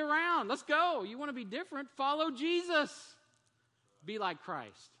 Follow me around. Let's go. You want to be different? Follow Jesus. Be like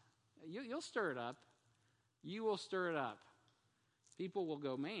Christ. You'll stir it up. You will stir it up. People will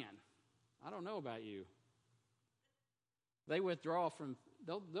go, man, I don't know about you. They'll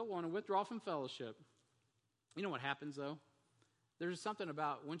want to withdraw from fellowship. You know what happens, though? There's something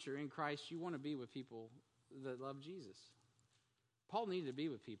about once you're in Christ, you want to be with people that love Jesus. Paul needed to be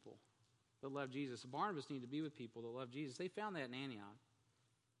with people that love Jesus. Barnabas needed to be with people that love Jesus. They found that in Antioch.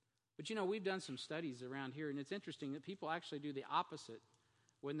 But we've done some studies around here, and it's interesting that people actually do the opposite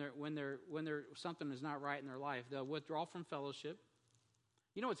when something is not right in their life. They'll withdraw from fellowship.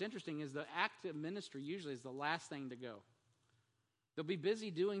 What's interesting is the active ministry usually is the last thing to go. They'll be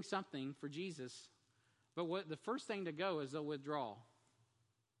busy doing something for Jesus, but the first thing to go is they'll withdraw.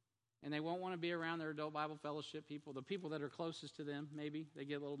 And they won't want to be around their Adult Bible Fellowship people, the people that are closest to them, maybe. They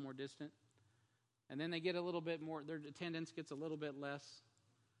get a little more distant. And then they get a little bit more, their attendance gets a little bit less.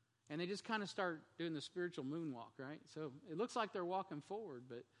 And they just kind of start doing the spiritual moonwalk, right? So it looks like they're walking forward,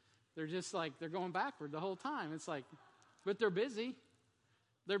 but they're just like, they're going backward the whole time. It's like, but they're busy.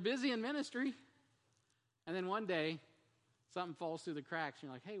 They're busy in ministry. And then one day, something falls through the cracks. And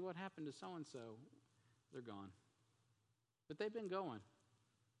you're like, hey, what happened to so-and-so? They're gone. But they've been going.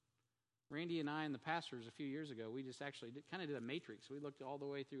 Randy and I and the pastors a few years ago, we just actually did a matrix. We looked all the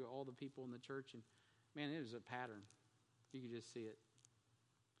way through all the people in the church, and man, it was a pattern. You could just see it.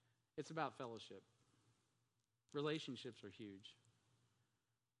 It's about fellowship. Relationships are huge.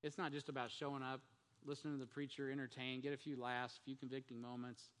 It's not just about showing up, listening to the preacher, entertain, get a few laughs, a few convicting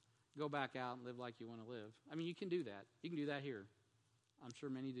moments, go back out and live like you want to live. I mean, you can do that. You can do that here. I'm sure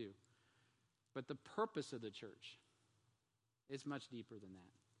many do. But the purpose of the church is much deeper than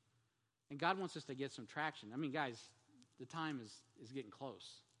that. And God wants us to get some traction. I mean, guys, the time is getting close.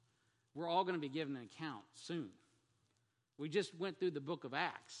 We're all going to be given an account soon. We just went through the book of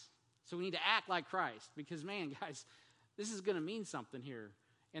Acts. So we need to act like Christ because, man, guys, this is going to mean something here.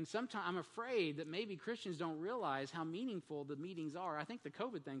 And sometimes I'm afraid that maybe Christians don't realize how meaningful the meetings are. I think the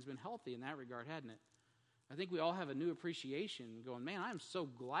COVID thing's been healthy in that regard, hasn't it? I think we all have a new appreciation going, man, I'm so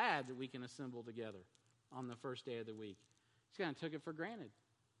glad that we can assemble together on the first day of the week. Just kind of took it for granted.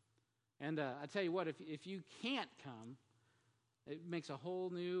 And I tell you what, if you can't come, it makes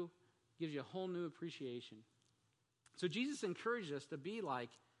gives you a whole new appreciation. So Jesus encouraged us to be like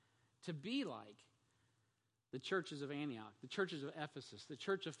the churches of Antioch, the churches of Ephesus, the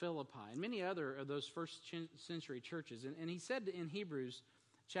church of Philippi, and many other of those first century churches. And he said in Hebrews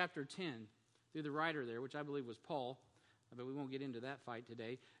chapter 10, through the writer there, which I believe was Paul, but we won't get into that fight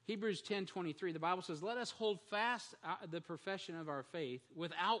today. Hebrews 10:23, the Bible says, let us hold fast the profession of our faith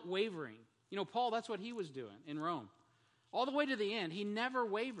without wavering. Paul, that's what he was doing in Rome. All the way to the end, he never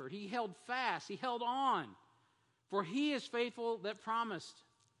wavered. He held fast. He held on. For he is faithful that promised.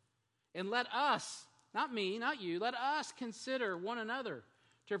 And let us, not me, not you, let us consider one another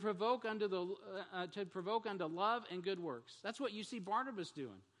to provoke unto love and good works. That's what you see Barnabas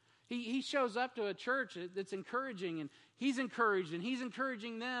doing. He shows up to a church that's encouraging, and he's encouraged, and he's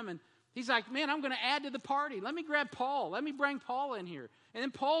encouraging them, and he's like, man, I'm going to add to the party. Let me grab Paul. Let me bring Paul in here. And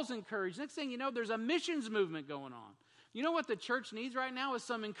then Paul's encouraged. Next thing you know, there's a missions movement going on. You know what the church needs right now is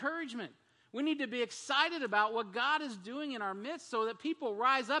some encouragement. We need to be excited about what God is doing in our midst so that people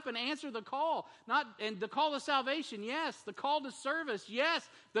rise up and answer the call. And the call to salvation, yes. The call to service, yes.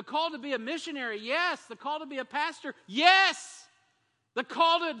 The call to be a missionary, yes. The call to be a pastor, yes. The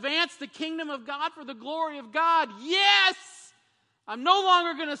call to advance the kingdom of God for the glory of God, yes. I'm no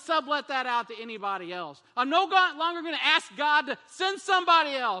longer going to sublet that out to anybody else. I'm no longer going to ask God to send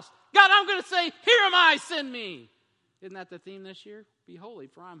somebody else. God, I'm going to say, here am I, send me. Isn't that the theme this year? Be holy,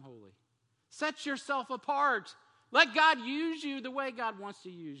 for I'm holy. Set yourself apart. Let God use you the way God wants to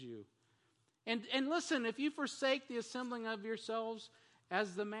use you. And listen, if you forsake the assembling of yourselves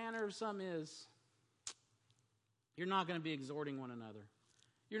as the manner of some is, you're not going to be exhorting one another.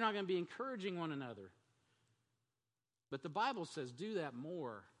 You're not going to be encouraging one another. But the Bible says do that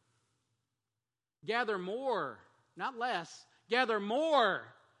more. Gather more, not less. Gather more.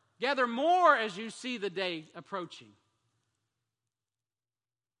 Gather more as you see the day approaching.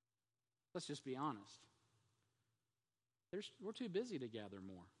 Let's just be honest. We're too busy to gather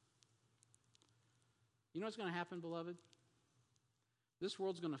more. You know what's going to happen, beloved? This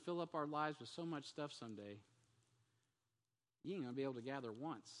world's going to fill up our lives with so much stuff someday, you ain't going to be able to gather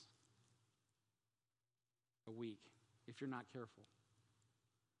once a week if you're not careful.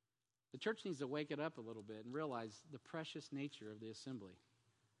 The church needs to wake it up a little bit and realize the precious nature of the assembly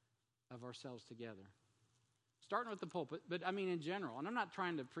of ourselves together. Starting with the pulpit, but I mean in general. And I'm not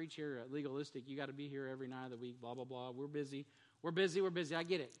trying to preach here legalistic, you got to be here every night of the week, blah, blah, blah. We're busy. I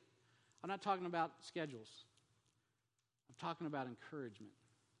get it. I'm not talking about schedules. I'm talking about encouragement.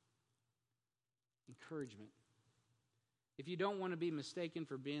 Encouragement. If you don't want to be mistaken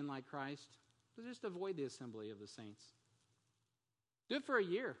for being like Christ, just avoid the assembly of the saints. Do it for a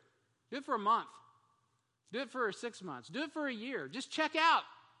year. Do it for a month. Do it for 6 months. Do it for a year. Just check out.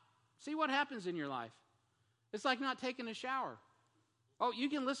 See what happens in your life. It's like not taking a shower. Oh, you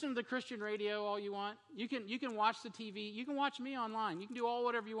can listen to the Christian radio all you want. You can watch the TV. You can watch me online. You can do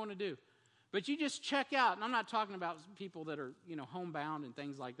whatever you want to do. But you just check out. And I'm not talking about people that are, homebound and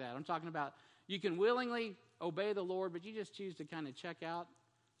things like that. I'm talking about you can willingly obey the Lord, but you just choose to kind of check out.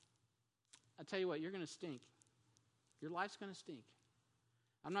 I tell you what, you're going to stink. Your life's going to stink.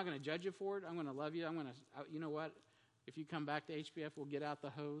 I'm not going to judge you for it. I'm going to love you. You know what? If you come back to HBF, we'll get out the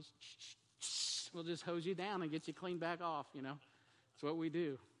hose. We'll just hose you down and get you cleaned back off, It's what we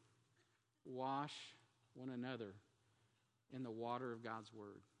do. Wash one another in the water of God's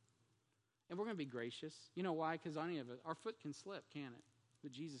word. And we're going to be gracious. You know why? Because our foot can slip, can't it?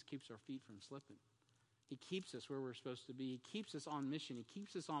 But Jesus keeps our feet from slipping. He keeps us where we're supposed to be. He keeps us on mission. He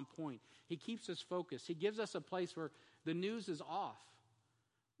keeps us on point. He keeps us focused. He gives us a place where the news is off.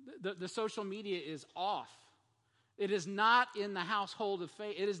 The social media is off. It is not in the household of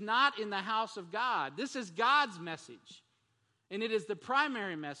faith. It is not in the house of God. This is God's message. And it is the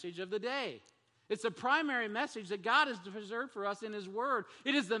primary message of the day. It's the primary message that God has preserved for us in His Word.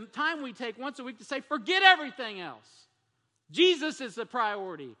 It is the time we take once a week to say, forget everything else. Jesus is the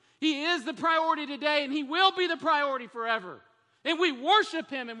priority. He is the priority today, and He will be the priority forever. And we worship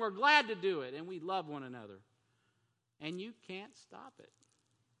Him, and we're glad to do it, and we love one another. And you can't stop it,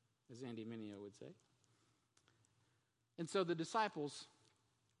 as Andy Mineo would say. And so the disciples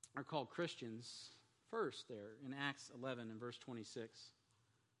are called Christians first there in Acts 11 and verse 26.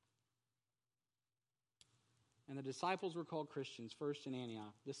 And the disciples were called Christians first in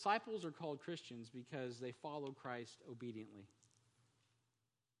Antioch. Disciples are called Christians because they follow Christ obediently.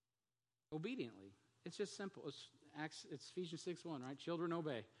 Obediently. It's just simple. It's Ephesians 6:1, right? Children,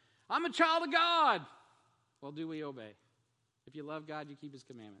 obey. I'm a child of God. Well, do we obey? If you love God, you keep His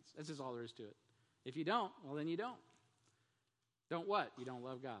commandments. That's just all there is to it. If you don't, well, then you don't. Don't what? You don't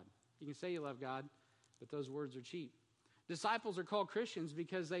love God. You can say you love God, but those words are cheap. Disciples are called Christians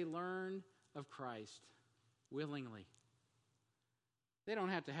because they learn of Christ willingly. They don't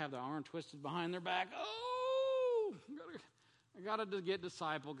have to have their arm twisted behind their back. Oh, I got to get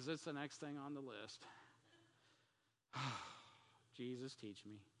disciple because it's the next thing on the list. Jesus, teach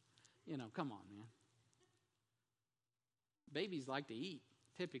me. Come on, man. Babies like to eat,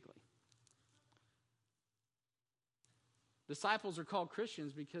 typically. Disciples are called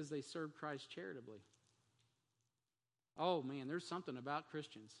Christians because they serve Christ charitably. Oh, man, there's something about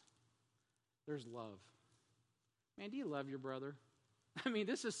Christians. There's love. Man, do you love your brother? I mean,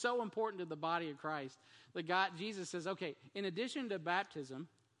 this is so important to the body of Christ. Jesus says, okay, in addition to baptism,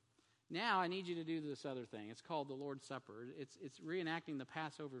 now I need you to do this other thing. It's called the Lord's Supper. It's reenacting the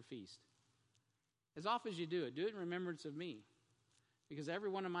Passover feast. As often as you do it in remembrance of me. Because every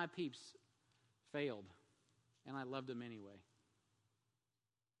one of my peeps failed, and I loved them anyway.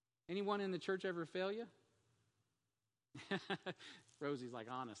 Anyone in the church ever fail you? Rosie's like,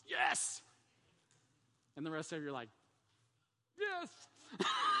 honest. Yes! And the rest of you are like, yes.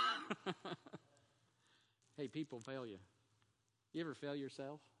 Hey, people fail you. You ever fail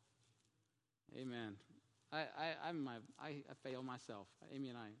yourself? Amen. I fail myself. Amy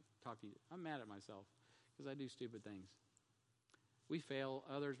and I talk to you. I'm mad at myself because I do stupid things. We fail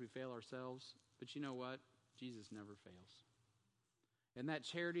others. We fail ourselves. But you know what? Jesus never fails. And that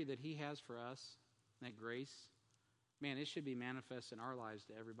charity that he has for us, that grace, man, it should be manifest in our lives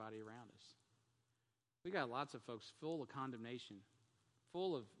to everybody around us. We got lots of folks full of condemnation,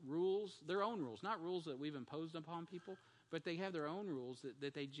 full of rules, their own rules, not rules that we've imposed upon people, but they have their own rules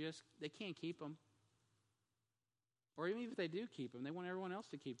that they can't keep them. Or even if they do keep them, they want everyone else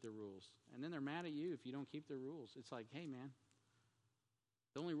to keep their rules. And then they're mad at you if you don't keep their rules. It's like, hey, man,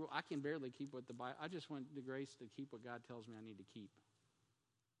 the only rule, I can barely keep what the Bible, I just want the grace to keep what God tells me I need to keep.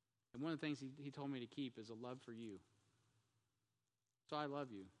 And one of the things he told me to keep is a love for you. So I love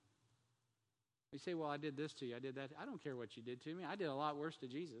you. You say, well, I did this to you, I did that. I don't care what you did to me. I did a lot worse to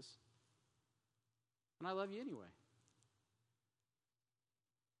Jesus. And I love you anyway.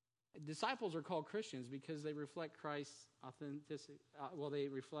 Disciples are called Christians because they reflect Christ's authenticity. They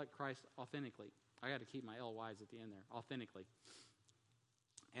reflect Christ authentically. I got to keep my LYs at the end there. Authentically.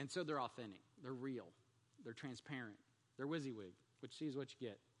 And so they're authentic. They're real. They're transparent. They're WYSIWYG, which sees what you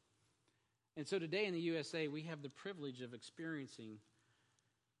get. And so today in the USA, we have the privilege of experiencing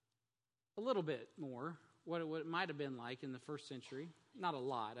a little bit more what it might have been like in the first century. Not a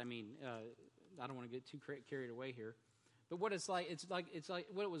lot. I mean, I don't want to get too carried away here. But what it's like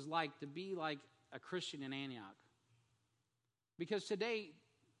what it was like to be like a Christian in Antioch. Because today,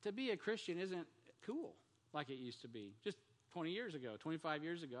 to be a Christian isn't cool like it used to be. Just 20 years ago, 25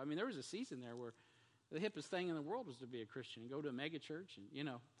 years ago. I mean, there was a season there where the hippest thing in the world was to be a Christian and go to a mega church and,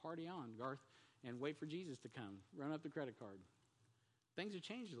 party on, Garth, and wait for Jesus to come, run up the credit card. Things have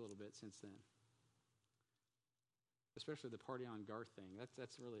changed a little bit since then. Especially the party on Garth thing.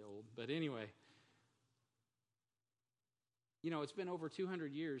 That's really old. But anyway, it's been over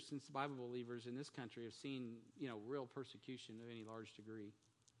 200 years since the Bible believers in this country have seen, real persecution of any large degree.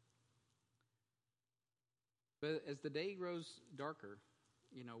 But as the day grows darker,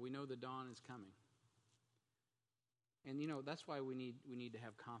 we know the dawn is coming. And, that's why we need to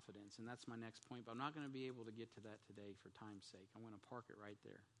have confidence. And that's my next point. But I'm not going to be able to get to that today for time's sake. I'm going to park it right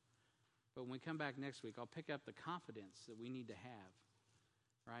there. But when we come back next week, I'll pick up the confidence that we need to have,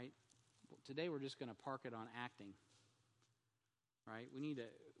 right? Today we're just going to park it on acting, right? We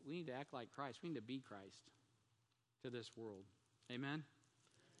need to act like Christ. We need to be Christ to this world. Amen?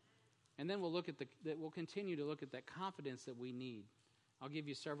 And then we'll continue to look at that confidence that we need. I'll give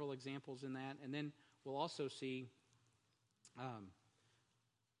you several examples in that. And then we'll also see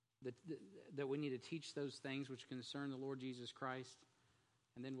that we need to teach those things which concern the Lord Jesus Christ.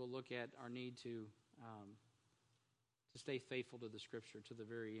 And then we'll look at our need to stay faithful to the Scripture to the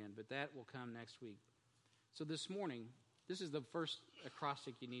very end. But that will come next week. So this morning, this is the first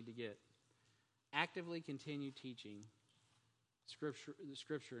acrostic you need to get. Actively continue teaching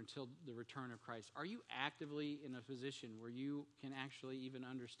Scripture until the return of Christ. Are you actively in a position where you can actually even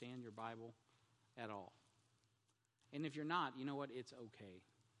understand your Bible at all? And if you're not, you know what? It's okay.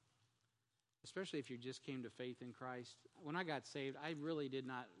 Especially if you just came to faith in Christ. When I got saved, I really did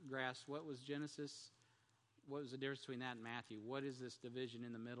not grasp what was Genesis, what was the difference between that and Matthew. What is this division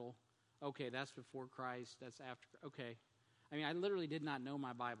in the middle? Okay, that's before Christ, that's after. Okay. I mean, I literally did not know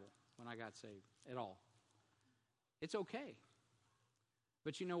my Bible when I got saved at all. It's okay.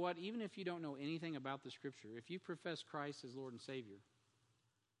 But you know what? Even if you don't know anything about the Scripture, if you profess Christ as Lord and Savior,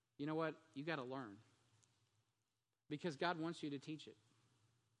 you know what? You got to learn. Because God wants you to teach it.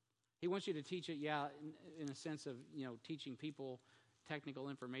 He wants you to teach it, in a sense of, teaching people technical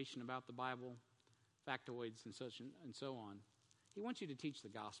information about the Bible, factoids and such and so on. He wants you to teach the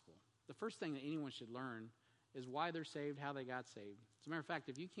gospel. The first thing that anyone should learn is why they're saved, how they got saved. As a matter of fact,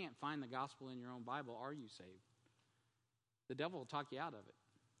 if you can't find the gospel in your own Bible, are you saved? The devil will talk you out of it.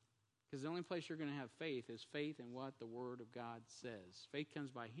 Because the only place you're going to have faith is faith in what the Word of God says. Faith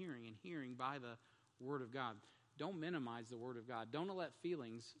comes by hearing, and hearing by the Word of God. Don't minimize the Word of God. Don't allow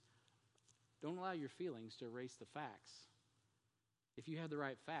your feelings to erase the facts. If you have the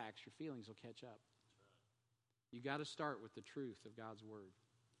right facts, your feelings will catch up. You got to start with the truth of God's Word.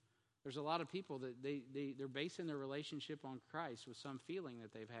 There's a lot of people that they're basing their relationship on Christ with some feeling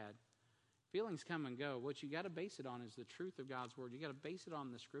that they've had. Feelings come and go. What you got to base it on is the truth of God's Word. You got to base it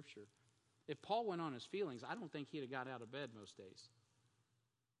on the Scripture. If Paul went on his feelings, I don't think he'd have got out of bed most days.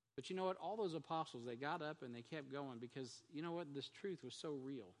 But you know what? All those apostles, they got up and they kept going because, you know what? This truth was so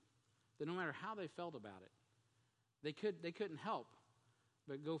real that no matter how they felt about it, they couldn't help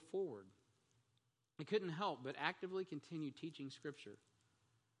but go forward. They couldn't help but actively continue teaching Scripture.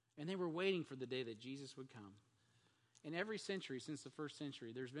 And they were waiting for the day that Jesus would come. In every century since the first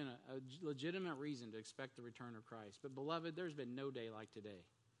century, there's been a legitimate reason to expect the return of Christ. But beloved, there's been no day like today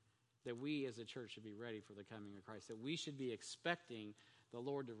that we as a church should be ready for the coming of Christ, that we should be expecting the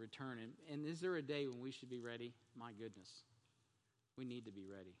Lord to return. And is there a day when we should be ready? My goodness. We need to be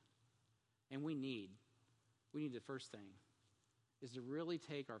ready. And we need the first thing is to really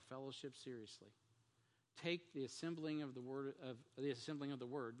take our fellowship seriously. Take the assembling of the word,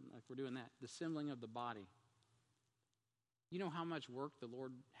 like we're doing that, the assembling of the body. You know how much work the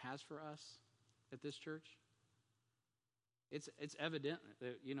Lord has for us at this church? It's evident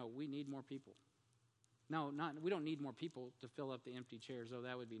that, we need more people. No, we don't need more people to fill up the empty chairs, though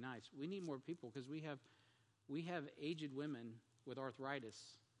that would be nice. We need more people because we have aged women with arthritis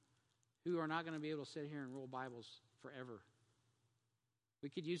who are not going to be able to sit here and roll Bibles forever. We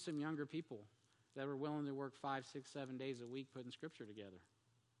could use some younger people that are willing to work 5, 6, 7 days a week putting Scripture together.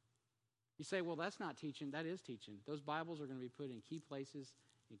 You say, well, that's not teaching. That is teaching. Those Bibles are going to be put in key places,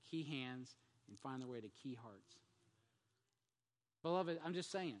 in key hands, and find their way to key hearts. Beloved, I'm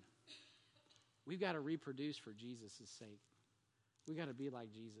just saying, we've got to reproduce for Jesus' sake. We've got to be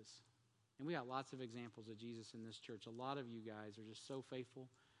like Jesus. And we got lots of examples of Jesus in this church. A lot of you guys are just so faithful.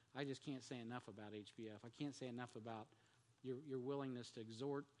 I just can't say enough about HBF. I can't say enough about your willingness to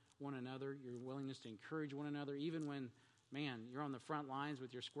exhort one another, your willingness to encourage one another, even when, man, you're on the front lines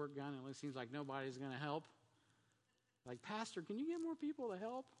with your squirt gun and it seems like nobody's going to help. Like, Pastor, can you get more people to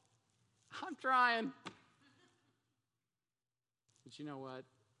help? I'm trying. But you know what?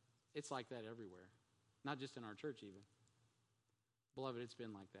 It's like that everywhere. Not just in our church even. Beloved, it's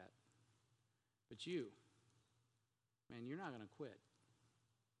been like that. But you, man, you're not going to quit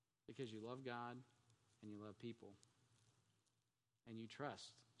because you love God and you love people. And you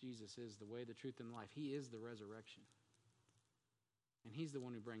trust Jesus is the way, the truth, and the life. He is the resurrection. And he's the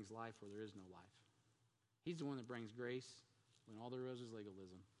one who brings life where there is no life. He's the one that brings grace when all there is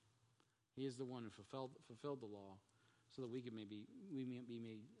legalism. He is the one who fulfilled the law so that we may be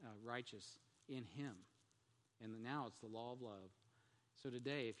made righteous in him. And now it's the law of love. So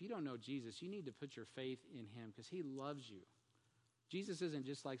today, if you don't know Jesus, you need to put your faith in him because he loves you. Jesus isn't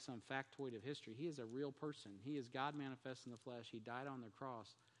just like some factoid of history. He is a real person. He is God manifest in the flesh. He died on the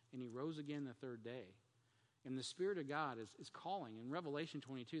cross, and he rose again the third day. And the Spirit of God is calling. In Revelation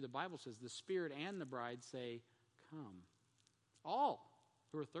 22, the Bible says, the Spirit and the bride say, come. All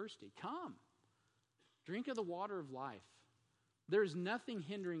who are thirsty, come. Drink of the water of life. There's nothing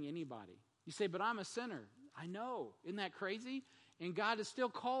hindering anybody. You say, but I'm a sinner. I know. Isn't that crazy? And God is still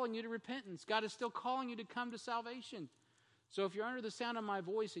calling you to repentance. God is still calling you to come to salvation. So if you're under the sound of my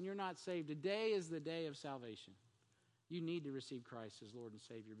voice and you're not saved, today is the day of salvation. You need to receive Christ as Lord and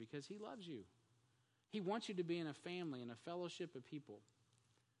Savior because he loves you. He wants you to be in a family and a fellowship of people.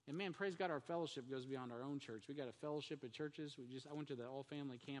 And man, praise God, our fellowship goes beyond our own church. We got a fellowship of churches. I went to the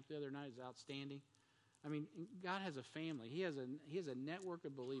all-family camp the other night. It was outstanding. I mean, God has a family. He has a network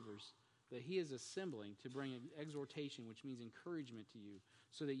of believers that he is assembling to bring exhortation, which means encouragement to you,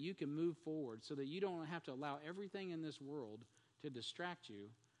 so that you can move forward, so that you don't have to allow everything in this world to distract you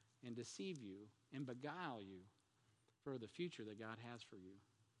and deceive you and beguile you for the future that God has for you.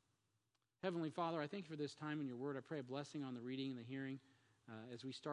 Heavenly Father, I thank you for this time in your word. I pray a blessing on the reading and the hearing as we start.